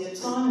overrode the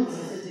autonomy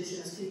of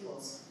Indigenous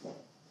peoples.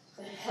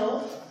 The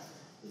help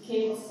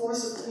became a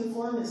force of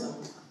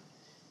conformism.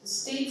 The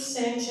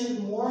state-sanctioned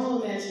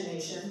moral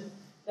imagination,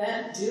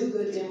 that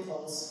do-good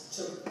impulse,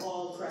 took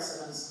all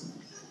precedence.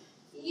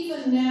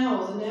 Even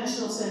now, the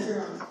National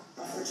Center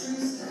for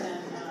Truth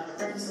and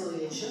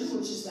Reconciliation,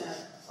 which is that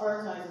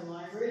archive and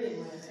library in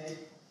Winnipeg,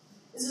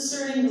 is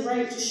asserting the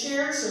right to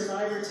share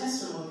survivor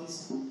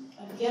testimonies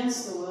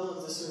against the will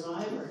of the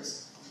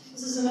survivors.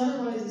 This is another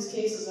one of these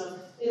cases of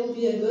it'll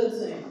be a good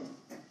thing,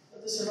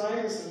 but the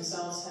survivors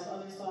themselves have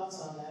other thoughts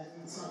on that,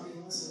 and it's not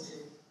being listened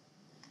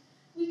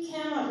to. We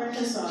cannot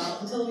reconcile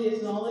until we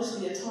acknowledge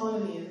the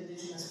autonomy of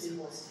Indigenous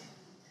peoples.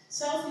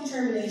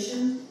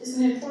 Self-determination is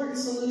an important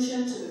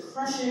solution to the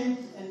crushing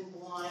and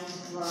blind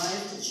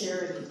drive to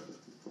charity.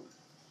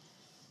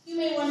 You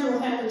may wonder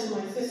what happened to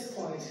my 5th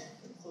point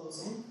in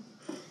closing.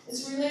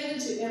 It's related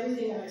to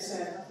everything that I've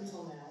said up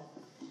until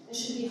now, and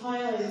should be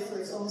highlighted for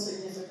its own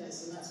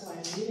significance, and that's why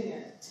I'm leaving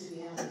it to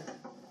the end.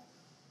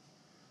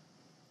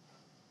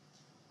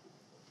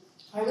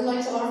 I would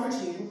like to offer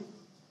to you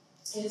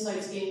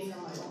insights gained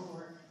from my own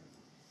work,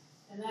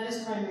 and that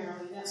is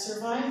primarily that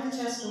survivor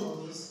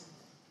testimonies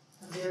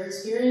of their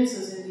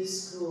experiences in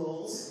these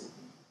schools,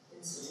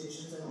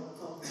 institutions, I don't want to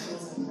call them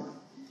schools anymore,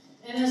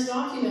 and as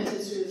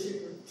documented through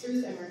the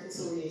Truth and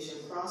Reconciliation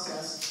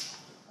process,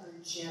 are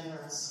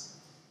generous.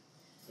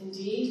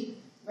 Indeed,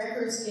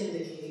 records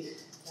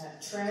indicate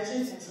that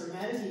tragic and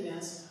traumatic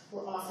events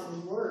were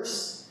often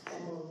worse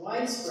and more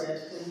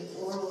widespread than the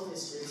oral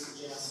history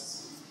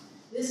suggests.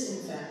 This,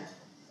 in fact,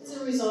 is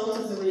a result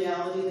of the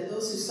reality that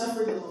those who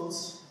suffered the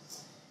most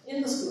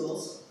in the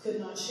schools could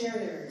not share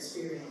their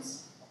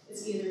experience.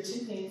 It's either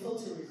too painful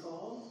to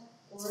recall,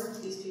 or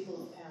these people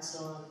have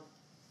passed on.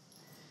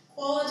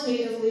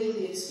 Qualitatively,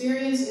 the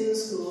experience in the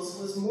schools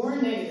was more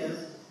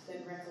negative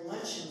than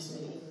recollections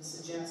may even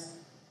suggest,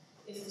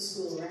 if the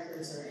school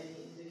records are any